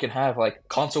game we can have like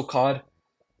console COD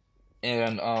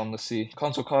and let's see,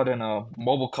 console COD and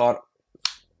mobile COD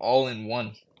all in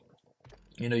one.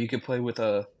 You can play with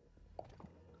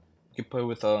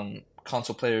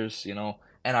console players,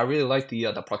 and I really like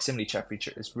the proximity chat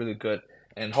feature. It's really good,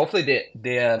 and hopefully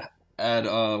they add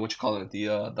what you call it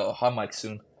the hot mic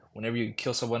soon. Whenever you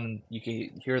kill someone, you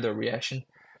can hear their reaction.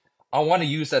 I want to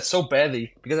use that so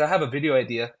badly because I have a video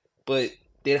idea, but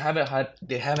they haven't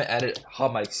added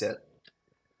hot mics yet.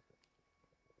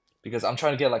 Because I'm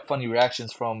trying to get like funny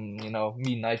reactions from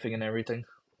me knifing and everything.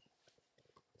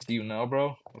 Do you know,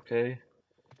 bro? Okay.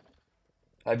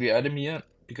 Have you added me yet?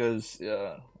 Because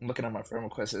I'm looking at my friend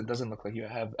request. It doesn't look like you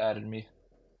have added me.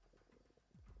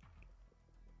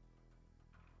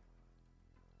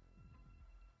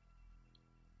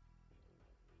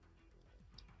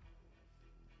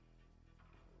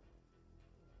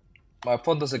 My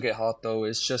phone doesn't get hot though.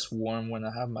 It's just warm when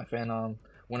I have my fan on.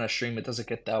 When I stream, it doesn't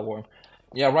get that warm.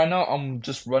 Yeah, right now I'm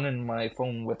just running my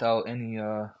phone without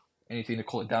anything to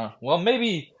cool it down. Well,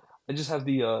 maybe I just have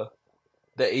the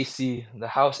AC, the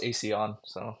house AC on,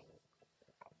 so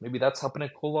maybe that's helping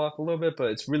it cool off a little bit. But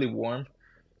it's really warm.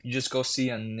 You just go see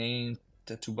a name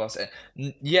tattoo boss.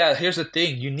 Yeah, here's the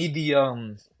thing. You need the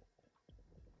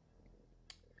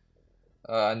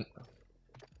uh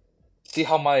see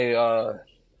how my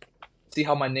see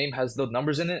how my name has the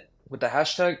numbers in it with the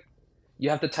hashtag? You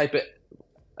have to type it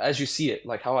as you see it,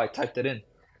 like how I typed it in.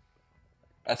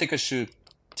 I think I should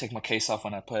take my case off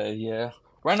when I play. Yeah.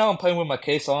 Right now I'm playing with my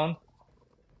case on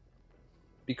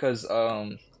because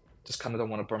just kind of don't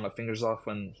want to burn my fingers off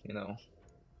when,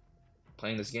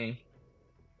 playing this game.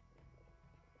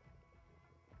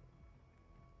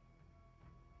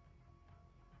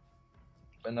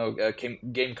 But no, game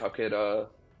Cuphead,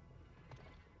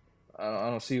 I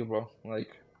don't see you, bro.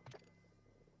 Like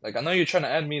I know you're trying to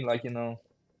add me, like,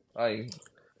 like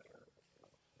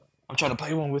I'm trying to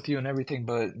play one with you and everything,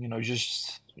 but you're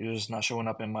just not showing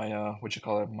up in my what you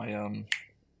call it,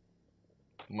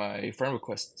 my friend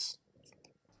requests.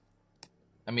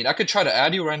 I mean, I could try to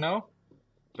add you right now,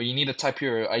 but you need to type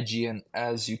your IG in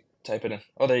as you type it in.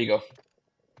 Oh, there you go.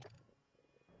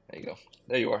 There you go.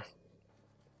 There you are.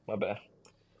 My bad.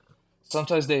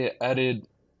 sometimes they added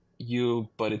you,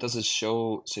 but it doesn't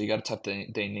show, so you gotta type their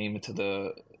name into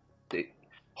the. They,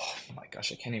 oh my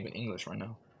gosh, I can't even English right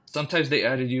now. Sometimes they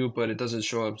added you, but it doesn't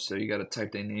show up, so you gotta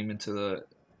type their name into the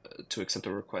to accept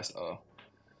the request.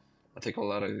 I think a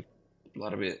lot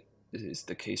of it is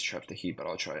the case trap the heat, but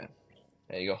I'll try it.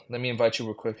 There you go. Let me invite you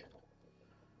real quick.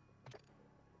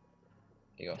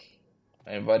 There you go.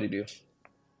 I invited you.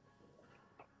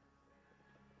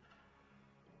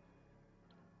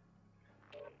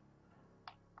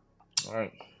 All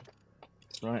right.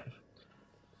 That's right.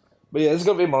 But yeah, it's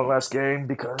gonna be my last game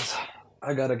because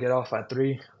I gotta get off at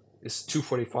 3. It's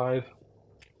 2:45.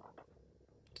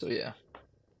 So yeah.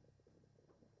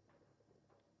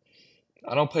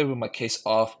 I don't play with my case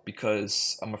off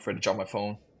because I'm afraid to drop my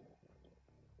phone.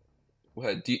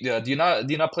 What, do you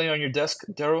not play on your desk,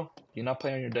 Daryl? Do you not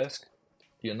play on your desk?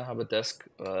 Do you not have a desk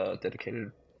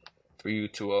dedicated for you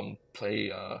to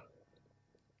play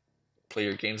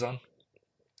your games on?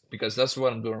 Because that's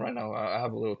what I'm doing right now. I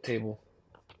have a little table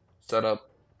set up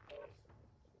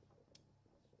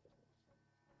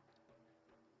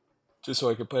just so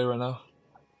I can play right now.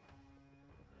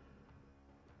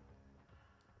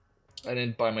 I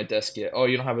didn't buy my desk yet. Oh,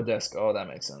 you don't have a desk. Oh, that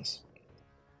makes sense.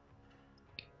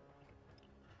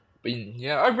 But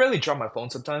yeah, I rarely drop my phone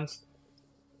sometimes.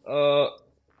 Uh,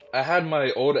 I had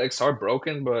my old XR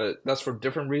broken, but that's for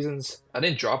different reasons. I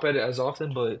didn't drop it as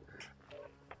often, but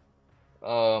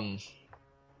um,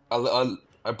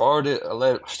 I borrowed it.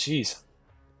 Jeez,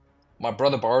 my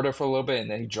brother borrowed it for a little bit, and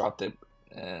then he dropped it,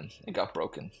 and it got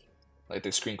broken. Like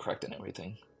the screen cracked and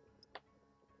everything.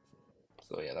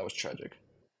 So yeah, that was tragic.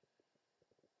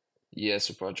 Yeah,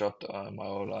 super. I dropped my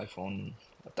old iPhone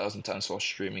 1,000 times while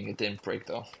streaming. It didn't break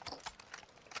though.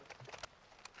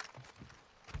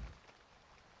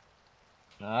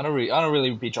 Nah, I don't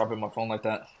really be dropping my phone like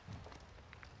that.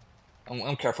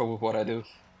 I'm careful with what I do.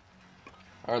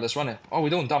 All right, let's run it. Oh, we're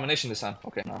doing domination this time.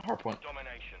 Okay, nah, hard point.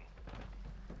 Domination.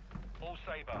 All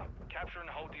Saber, capture and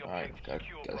hold the All right, objective. guys,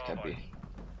 Secure guys can't Bravo. be.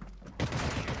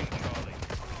 Securing Charlie.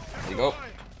 There you go.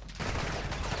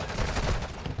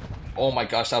 Oh my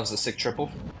gosh, that was a sick triple.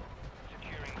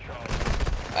 Securing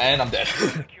Charlie. And I'm dead.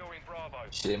 Securing Bravo.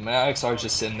 Shit, my XR's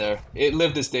just sitting there. It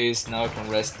lived its days, now it can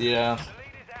rest. Yeah. The lead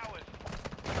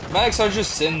is ours. My XR's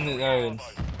just sitting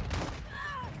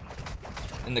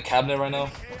in the cabinet right now.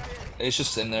 It's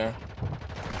just in there.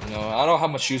 You know, I don't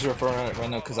have much user for it right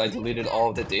now because I deleted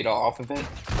all of the data off of it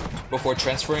before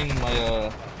transferring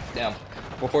my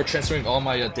before transferring all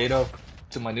my data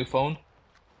to my new phone.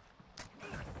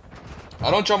 I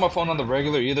don't drop my phone on the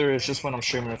regular either. It's just when I'm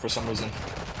streaming it for some reason.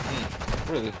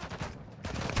 Really?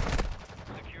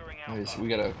 Securing Anyways, Alpha. we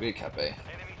got a big cap A. Enemy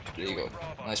There you go. securing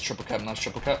Bravo. Nice triple cap, nice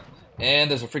triple cap.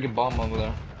 And there's a freaking bomb over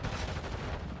there.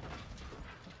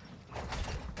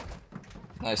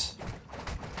 Nice.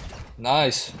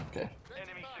 Nice. Okay.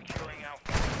 Enemy securing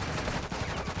Alpha.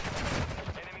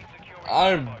 Enemy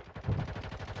securing Bravo.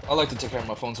 I like to take care of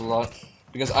my phones a lot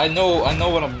because I know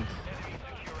what I'm. Enemy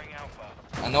securing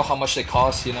Alpha. I know how much they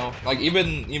cost. You know, like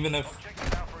even if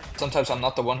Objective Alpha is sometimes I'm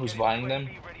not the one who's buying them,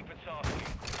 be ready for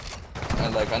tasking.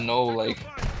 and like I know like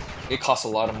it costs a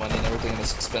lot of money and everything, and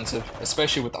it's expensive,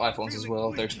 especially with the iPhones as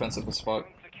well. They're expensive as fuck.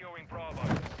 Securing Bravo.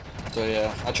 So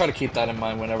yeah, I try to keep that in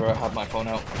mind whenever I have my phone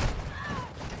out.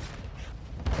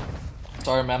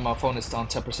 Sorry, man, my phone is down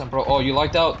 10%, bro. Oh, you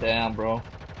liked out? Damn, bro.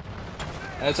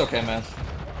 It's okay, man.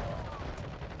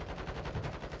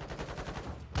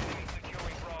 Enemy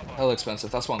securing Bravo. Hella expensive.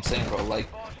 That's what I'm saying, bro. Like,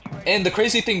 and the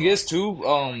crazy thing is too,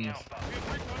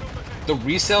 the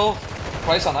resale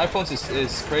price on iPhones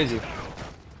is crazy.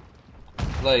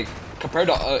 Like compared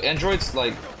to Androids,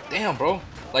 like, damn, bro.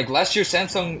 Like last year,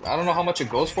 Samsung, I don't know how much it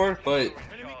goes for, but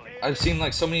I've seen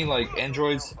like so many like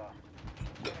Androids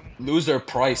lose their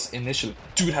price initially.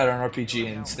 Dude had an RPG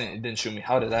and it didn't shoot me.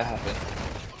 How did that happen?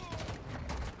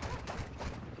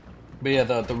 But yeah,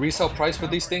 the resale price for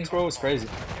these things, bro, is crazy.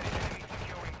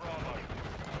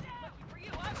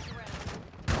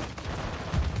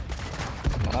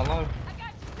 Am I not live? I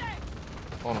got you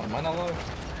safe. Hold on, am I not live?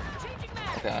 Changing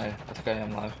mag. Okay, I think I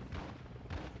am live.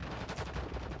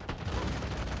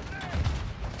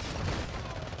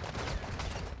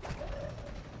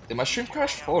 Did my stream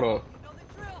crash? Hold up.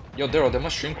 Yo, Daryl, did my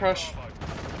stream crash?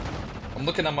 I'm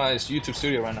looking at my YouTube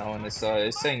studio right now, and it's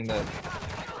saying that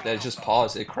it just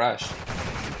paused. It crashed.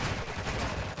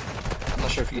 I'm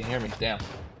not sure if you can hear me. Damn.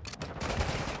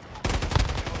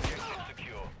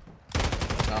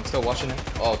 No, I'm still watching it.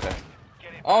 Oh, okay.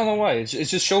 I don't know why. It's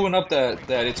just showing up that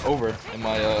it's over in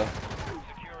my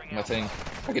thing.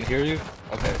 I can hear you.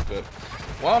 Okay, good.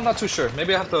 Well, I'm not too sure.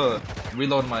 Maybe I have to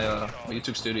reload my my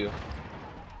YouTube studio.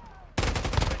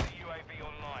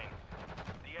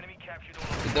 captured all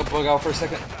of Did that bug out for a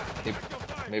second? Maybe,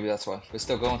 maybe that's why. It's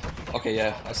still going. Okay,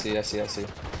 yeah, I see.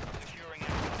 securing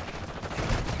Alpha.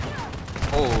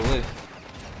 Holy.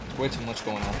 Way too much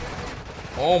going on.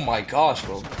 Oh my gosh,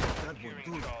 bro.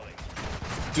 Securing Charlie.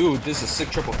 Dude, this is sick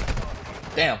triple.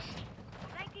 Damn.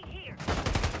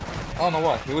 I don't know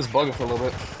why. It was bugging for a little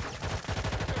bit.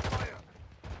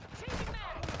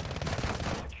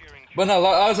 But no,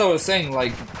 as I was saying,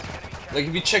 like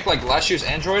if you check like last year's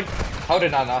Android, how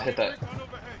did I not hit that?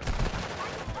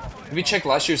 If you check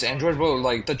last year's Android, bro,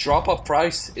 like the drop-off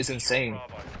price is insane.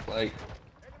 Like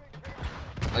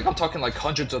I'm talking like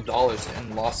hundreds of dollars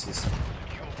in losses.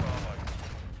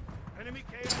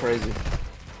 It's crazy.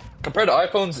 Compared to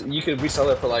iPhones, you could resell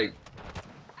it for like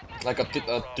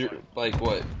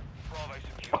what,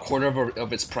 a quarter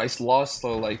of its price loss.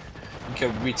 So like you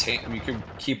could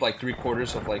keep like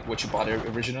 3/4 of like what you bought it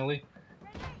originally.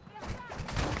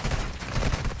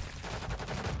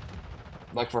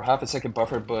 Like for half a second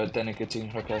buffered, but then it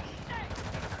continued. Okay.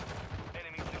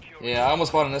 Yeah, I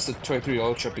almost bought an S23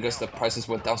 Ultra because the prices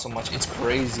went down so much. It's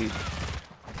crazy.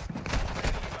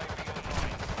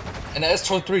 And the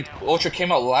S23 Ultra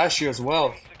came out last year as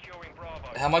well.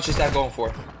 How much is that going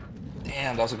for?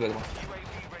 Damn, that was a good one.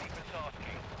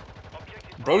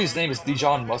 Brody's name is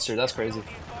Dijon Mustard. That's crazy.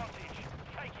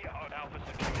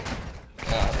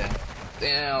 Ah, damn.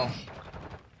 Damn.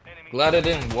 Glad I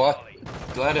didn't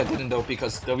Glad I didn't though,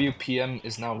 because WPM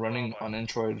is now running on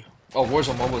Android. Oh,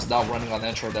 Warzone Mobile is now running on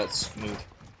Android. That's smooth.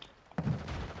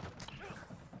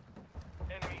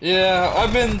 Yeah,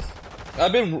 I've been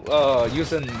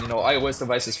using iOS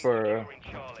devices for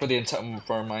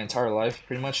my entire life,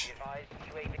 pretty much.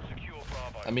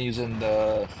 I've been using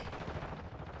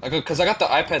cause I got the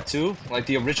iPad 2, like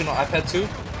the original iPad 2,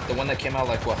 the one that came out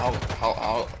like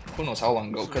how who knows how long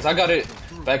ago? Cause I got it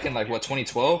back in like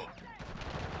 2012,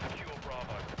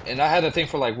 and I had the thing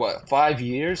for like 5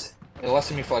 years. It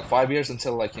lasted me for like 5 years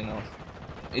until like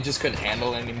it just couldn't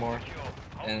handle it anymore,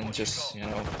 and just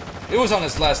it was on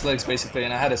its last legs basically,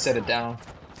 and I had to set it down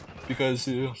because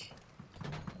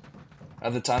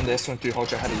at the time the S23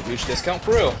 Ultra had a huge discount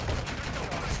for real.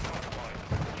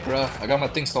 Bruh, I got my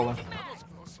thing stolen.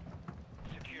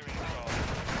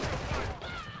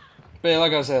 But yeah,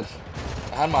 like I said,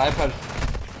 I had my iPad,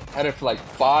 had it for like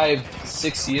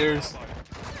 5-6 years.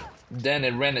 Then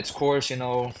it ran its course, it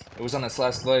was on its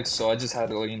last legs, so I just had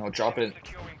to, drop it.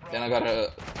 Then I got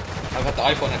the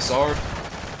iPhone XR.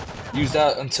 Used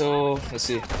that until, let's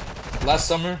see, last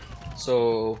summer.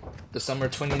 So the summer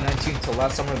 2019 till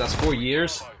last summer, that's 4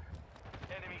 years.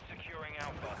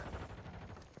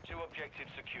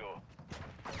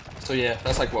 So yeah,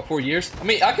 that's like what, 4 years? I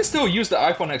mean, I can still use the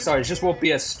iPhone XR, it just won't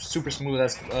be as super smooth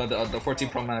as the 14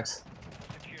 Pro Max.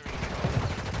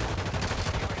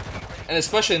 And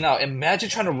especially now, imagine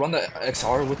trying to run the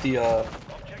XR with the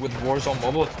with Warzone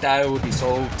Mobile. That would be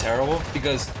so terrible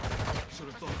because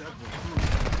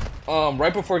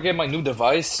right before I get my new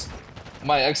device,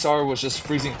 my XR was just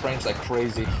freezing frames like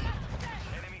crazy.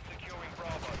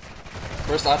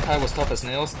 First iPad was tough as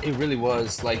nails. It really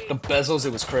was. Like the bezels,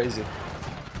 it was crazy.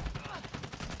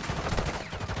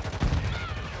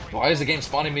 Why is the game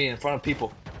spawning me in front of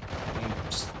people?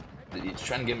 It's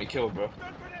trying to get me killed, bro.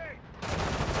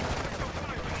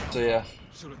 So yeah,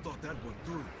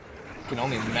 can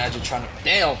only imagine trying to.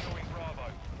 Damn.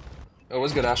 It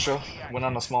was good, Astro. Went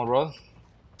on a small run.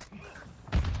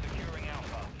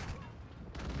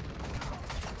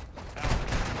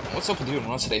 What's up with you and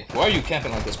runs today? Why are you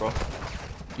camping like this, bro?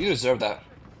 You deserve that.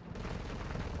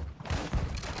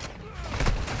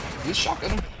 You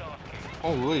shotgun him?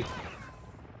 Holy.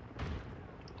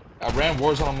 I ran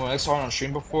Warzone on my XR on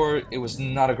stream before. It was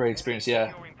not a great experience.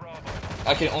 Yeah,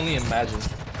 I can only imagine.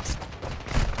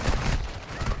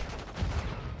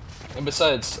 And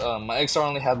besides, my XR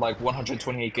only had like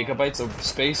 128 gigabytes of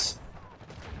space.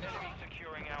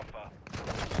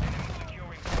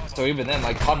 So even then,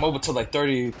 like COD Mobile took like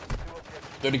 30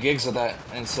 gigs of that,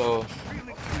 and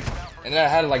then I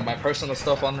had like my personal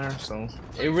stuff on there, so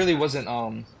it really wasn't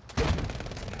No,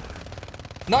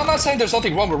 I'm not saying there's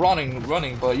nothing wrong with running,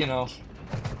 but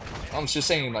I'm just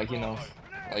saying like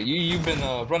like you've been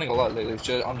running a lot lately.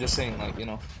 I'm just saying like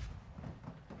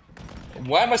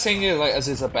why am I saying it like as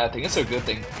it's a bad thing? It's a good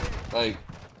thing. Like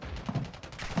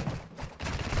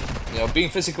being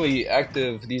physically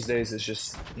active these days is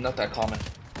just not that common.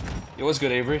 It was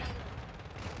good, Avery.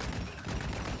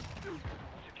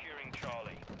 Securing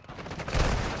Charlie.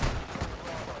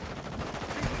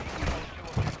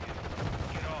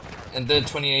 And then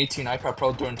 2018 iPad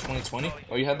Pro during 2020.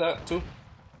 Oh, you had that too?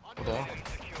 What the hell?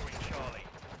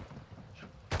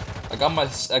 I got my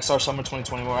XR Summer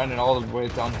 2021 and all the way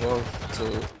downhill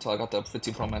till I got the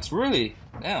 15 Pro Max. Really?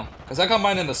 Damn. Because I got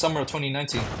mine in the summer of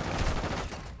 2019.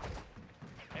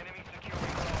 Enemy securing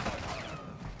Bravo.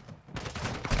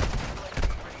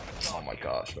 Oh my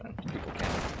gosh, man. People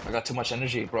can't. I got too much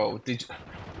energy, bro. Did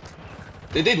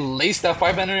they lace that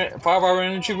 5-hour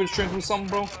energy with drink with something,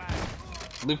 bro?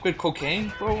 Liquid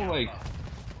cocaine, bro?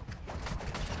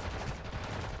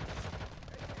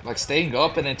 Like staying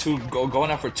up and then going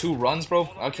out for 2 runs, bro?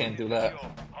 I can't do that.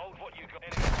 Hold what you got.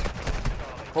 Enemy securing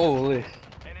Charlie. Holy.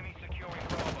 Enemy securing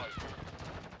Bravo.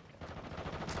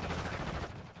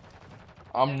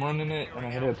 I'm running it and I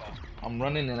hit a I'm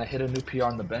running and I hit a new PR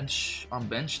on the bench. On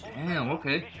bench? Damn,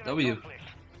 okay. W.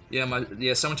 Yeah,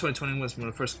 summer 2020 was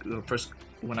my first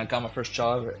when I got my first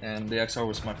job, and the XR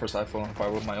was my first iPhone if I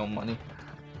with my own money.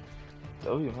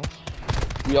 W, man.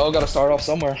 We all gotta start off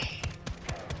somewhere.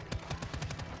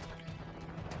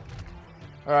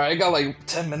 Alright, I got like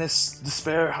 10 minutes to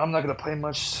spare. I'm not gonna play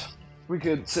much. We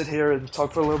could sit here and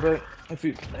talk for a little bit. If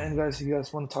you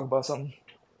guys want to talk about something.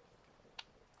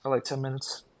 I like 10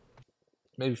 minutes.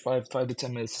 Maybe 5 to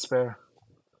 10 minutes to spare.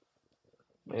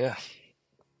 But yeah.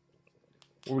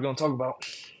 What we gonna talk about?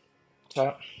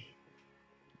 Chat.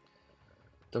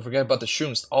 Don't forget about the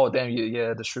shrooms. Oh damn,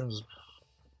 yeah, the shrooms.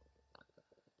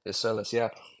 Yes, sir, let's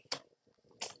yap.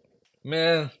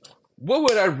 Man, what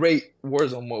would I rate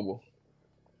Warzone Mobile?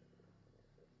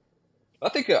 I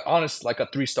think honest like a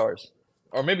 3 stars.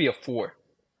 Or maybe a 4.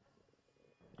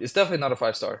 It's definitely not a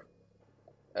 5-star.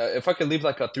 If I could leave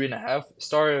like a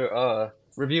 3.5-star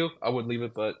review, I would leave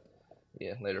it, but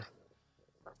yeah, later.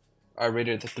 I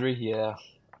rated it a 3, yeah.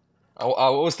 I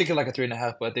was thinking like a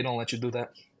 3.5, but they don't let you do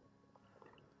that.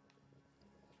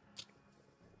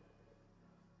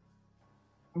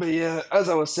 But yeah, as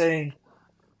I was saying,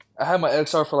 I had my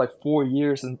XR for like 4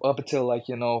 years, and up until like,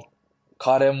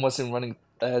 COD wasn't running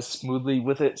as smoothly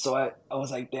with it, so I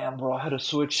was like, damn, bro, I had to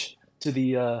switch to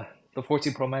the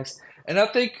 14 Pro Max. And I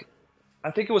think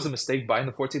it was a mistake buying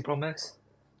the 14 Pro Max.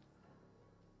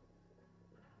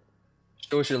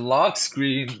 Shows your lock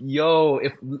screen. Yo,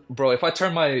 if I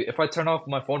turn off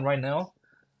my phone right now,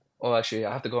 oh actually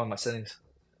I have to go on my settings.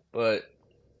 But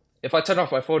if I turn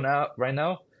off my phone right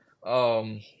now,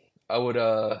 I would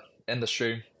end the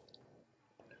stream.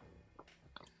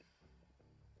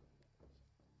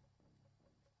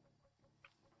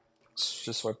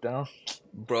 Just swipe down.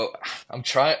 Bro, I'm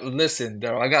trying. Listen,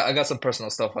 there. I got some personal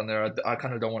stuff on there. I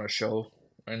kind of don't want to show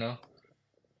right now.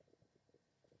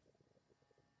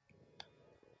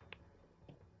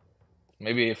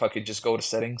 Maybe if I could just go to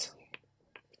settings.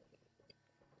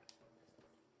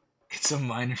 It's a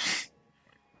minor.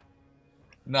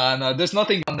 Nah. There's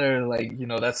nothing on there like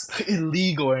that's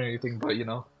illegal or anything. But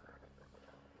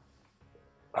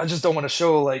I just don't want to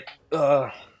show like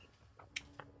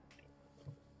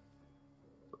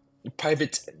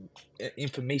private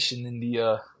information in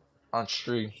the on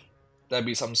stream. That'd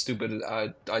be something stupid.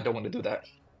 I don't want to do that.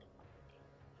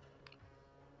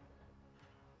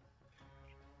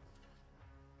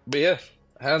 But yeah,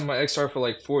 I had my XR for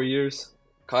like 4 years.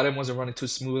 COD wasn't running too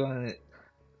smooth on it.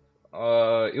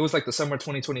 It was like the summer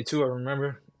 2022. I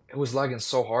remember it was lagging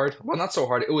so hard. Well, not so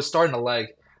hard. It was starting to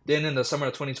lag. Then in the summer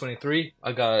of 2023,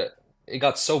 it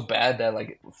got so bad that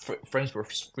like friends were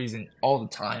freezing all the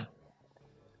time.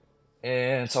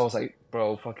 And so I was like,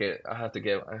 bro, fuck it. I have to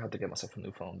get myself a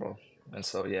new phone, bro. And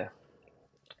so yeah.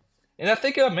 And I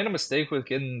think I made a mistake with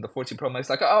getting the 14 Pro Max.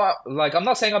 Like, I'm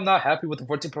not saying I'm not happy with the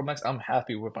 14 Pro Max. I'm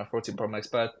happy with my 14 Pro Max,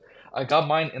 but I got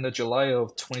mine in the July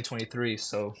of 2023,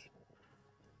 so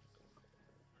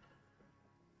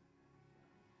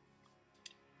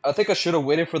I think I should have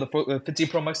waited for the 15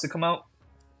 Pro Max to come out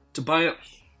to buy it.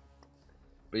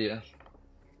 But yeah,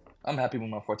 I'm happy with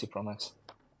my 14 Pro Max.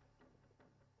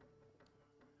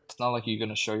 It's not like you're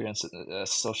gonna show your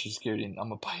social security and I'm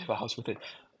gonna buy a house with it.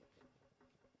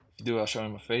 If you do, I'll show you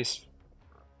my face.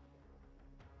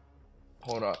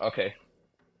 Hold on, okay.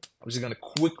 I'm just gonna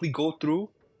quickly go through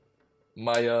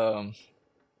my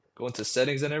go into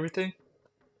settings and everything,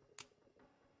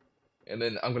 and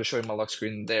then I'm gonna show you my lock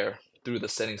screen there through the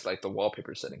settings, like the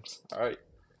wallpaper settings. All right.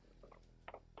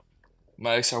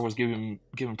 My XR was giving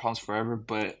problems forever,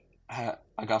 but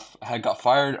I got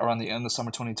fired around the end of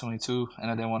summer 2022, and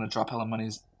I didn't want to drop hella money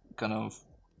gonna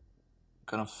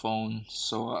phone,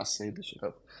 so I saved this shit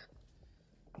up.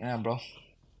 Yeah, bro.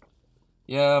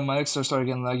 Yeah, my XR started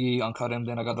getting laggy on COD,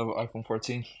 then I got the iPhone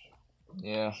 14.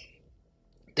 Yeah.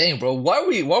 Dang, bro. Why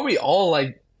we all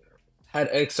like had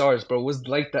XRs, bro? Was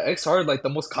like the XR like the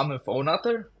most common phone out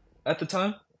there at the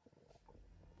time?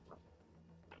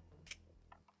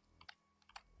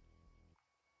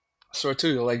 XR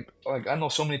too. Like I know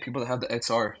so many people that have the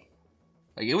XR.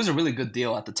 Like it was a really good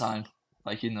deal at the time.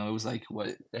 Like it was like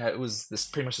what it was this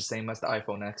pretty much the same as the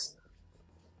iPhone X.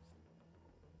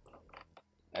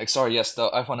 XR, yes, the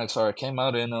iPhone XR came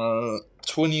out in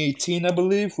 2018, I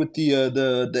believe, with the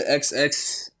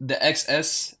XX, the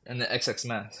XS, and the XX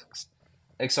Max.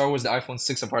 XR was the iPhone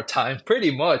 6 of our time,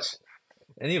 pretty much.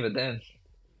 And even then,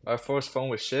 our first phone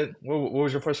was shit. What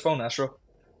was your first phone, Astro?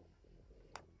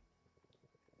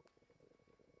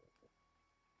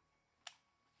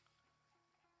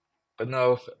 But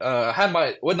no, I had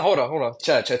my. Wait, no, hold on,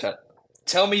 chat.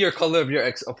 Tell me your color of your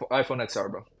of iPhone XR,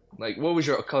 bro. Like, what was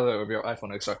your color of your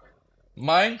iPhone XR?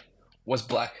 Mine was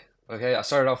black. Okay, I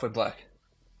started off with black.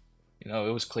 It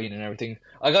was clean and everything.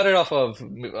 I got it off of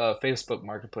Facebook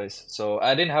Marketplace, so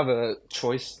I didn't have a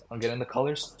choice on getting the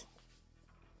colors.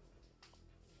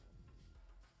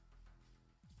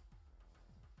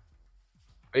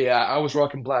 But yeah, I was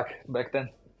rocking black back then.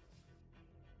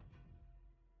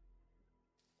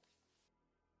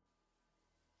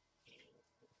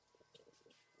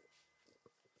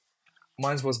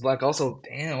 Mine was black also.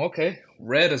 Damn, okay.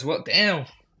 Red as well. Damn.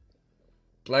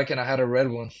 Black and I had a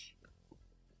red one.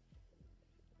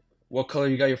 What color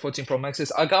you got your 14 Pro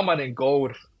Maxes? I got mine in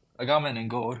gold. I got mine in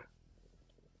gold.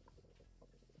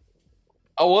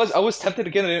 I was tempted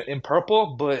to get it in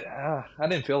purple, but I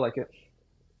didn't feel like it.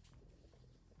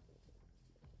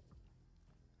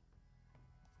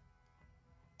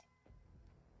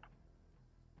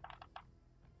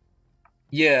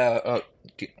 Yeah,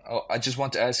 I just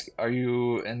want to ask, are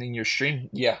you ending your stream?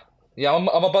 Yeah. Yeah, I'm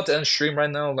about to end stream right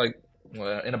now, like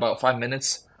in about 5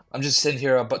 minutes. I'm just sitting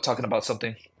here about talking about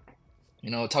something,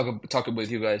 talking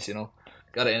with you guys,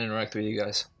 Gotta interact with you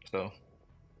guys. So,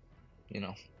 you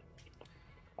know,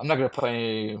 I'm not gonna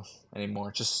play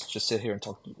anymore. Just sit here and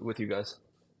talk with you guys.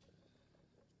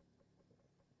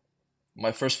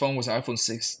 My first phone was an iPhone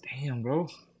 6. Damn, bro.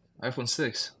 iPhone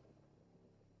 6.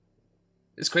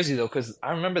 It's crazy though, because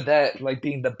I remember that like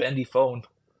being the bendy phone.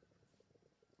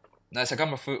 Nice. I got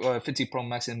my 50 Pro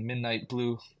Max in midnight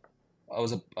blue. I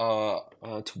was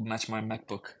to match my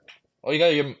MacBook. Oh, you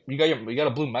got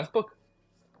a blue MacBook?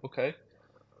 Okay.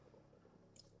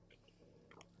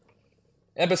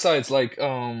 And besides, like,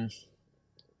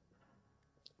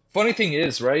 funny thing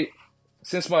is, right?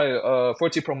 Since my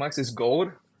 14 Pro Max is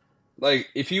gold, like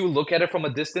if you look at it from a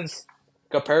distance,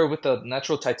 compare it with the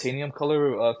natural titanium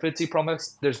color 50 Pro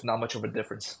Max, there's not much of a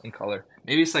difference in color.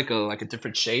 Maybe it's like a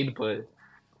different shade, but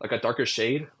like a darker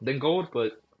shade than gold,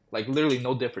 but like literally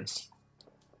no difference.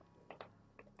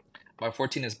 My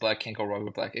 14 is black, can't go wrong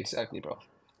with black. Exactly, bro.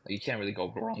 Like, you can't really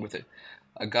go wrong with it.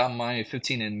 I got my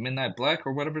 15 in midnight black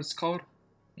or whatever it's called.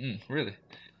 Really?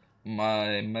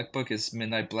 My MacBook is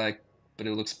midnight black, but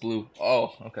it looks blue.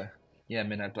 Oh, okay. Yeah,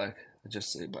 midnight black. I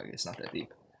just say black. It's not that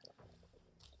deep.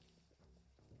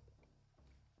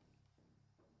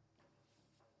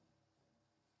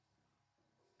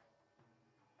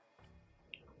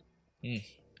 Hmm.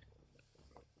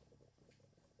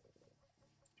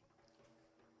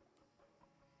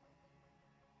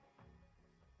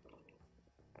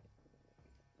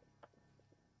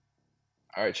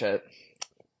 All right, chat.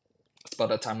 It's about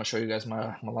that time I'll show you guys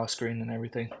my lock screen and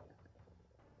everything.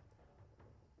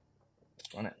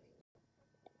 Let's run it.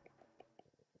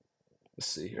 Let's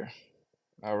see here.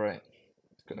 All right.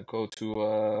 It's gonna go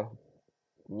to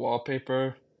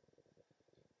wallpaper.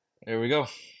 There we go.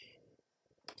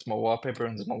 It's my wallpaper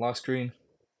and it's my lock screen.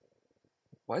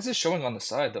 Why is it showing on the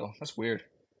side though? That's weird.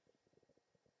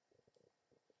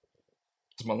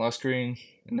 It's my lock screen,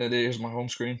 and then there's my home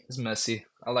screen. It's messy.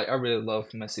 I really love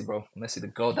Messi, bro. Messi to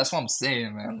go. That's what I'm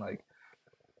saying, man. Like,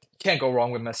 can't go wrong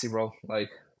with Messi, bro.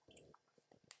 Like,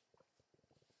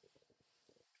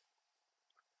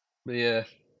 but yeah,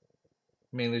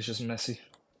 mainly it's just Messi.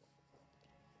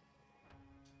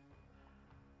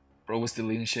 Bro was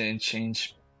deleting shit and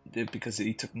changed it because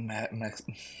he took Max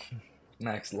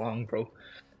long, bro.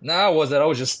 Nah, was it? I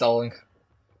was just stalling.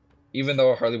 Even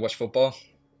though I hardly watch football,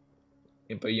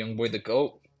 but young boy the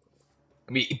goat.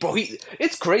 I mean, bro,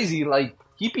 it's crazy. Like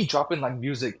he be dropping like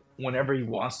music whenever he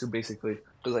wants to, basically.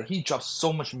 Cause like he drops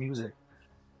so much music.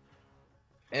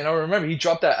 And I remember he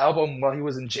dropped that album while he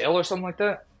was in jail or something like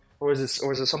that. Or is it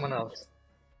someone else?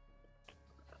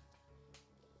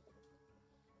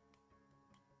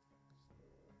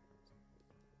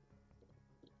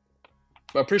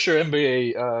 But I'm pretty sure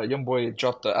NBA young boy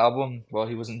dropped the album while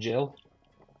he was in jail.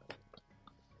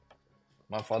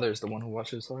 My father is the one who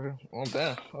watches soccer. Oh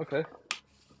damn, okay.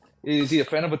 Is he a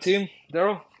fan of a team,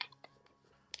 Daryl?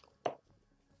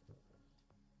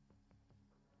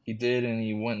 He did, and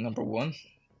he went number one.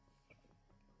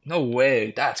 No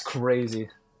way. That's crazy.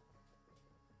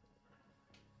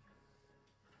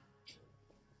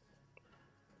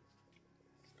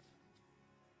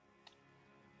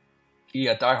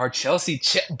 Yeah, diehard Chelsea,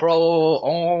 bro.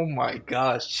 Oh my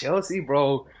gosh, Chelsea,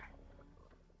 bro.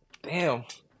 Damn.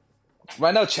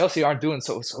 Right now, Chelsea aren't doing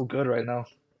so good right now.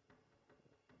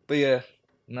 But yeah,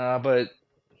 nah. But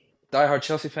diehard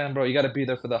Chelsea fan, bro, you gotta be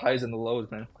there for the highs and the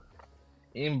lows, man.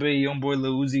 Imbe, Youngboy,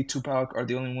 Lil Uzi, Tupac are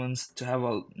the only ones to have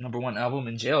a #1 album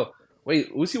in jail.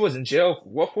 Wait, Uzi was in jail.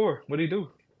 What for? What did he do?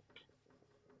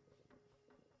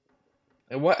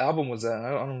 And what album was that?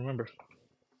 I don't remember.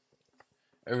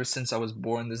 Ever since I was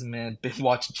born, this man been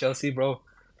watching Chelsea, bro.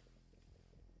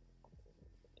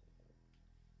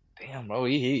 Damn, bro,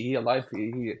 he a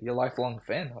lifelong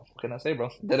fan. What can I say,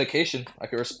 bro? Dedication. I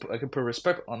could put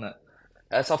respect on that.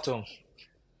 That's off to him.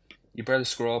 You barely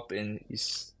scroll up and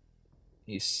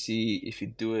you see if you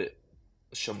do it.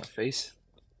 Show my face.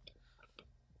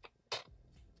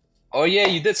 Oh yeah,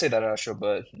 you did say that, Astro,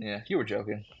 but yeah, you were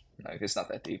joking. Like it's not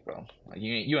that deep, bro. Like,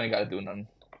 you ain't gotta do nothing.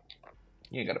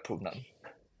 You ain't gotta prove nothing.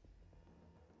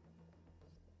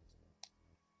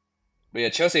 But yeah,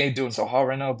 Chelsea ain't doing so hot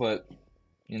right now. But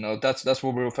you know that's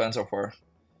what real fans are for.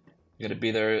 You gotta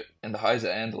be there in the highs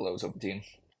and the lows of the team.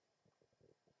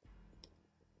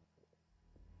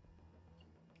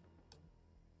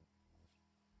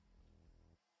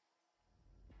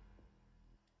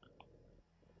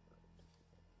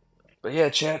 But yeah,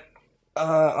 chat.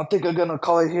 I think I'm gonna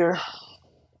call it here.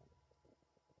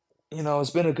 You know, it's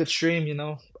been a good stream. You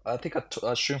know, I think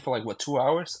I streamed for like what 2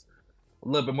 hours, a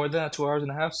little bit more than that, 2 hours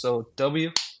and a half. So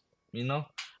W, you know,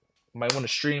 might want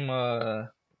to stream. Here's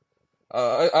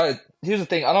the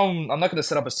thing. I'm not gonna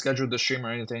set up a schedule to stream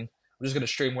or anything. I'm just gonna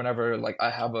stream whenever like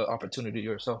I have an opportunity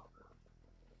or so.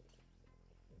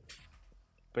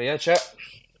 But yeah, chat.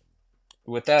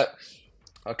 With that,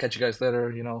 I'll catch you guys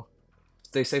later. You know,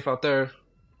 stay safe out there.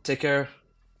 Take care.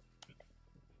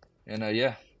 And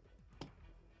yeah,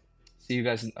 see you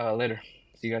guys later.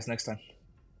 See you guys next time.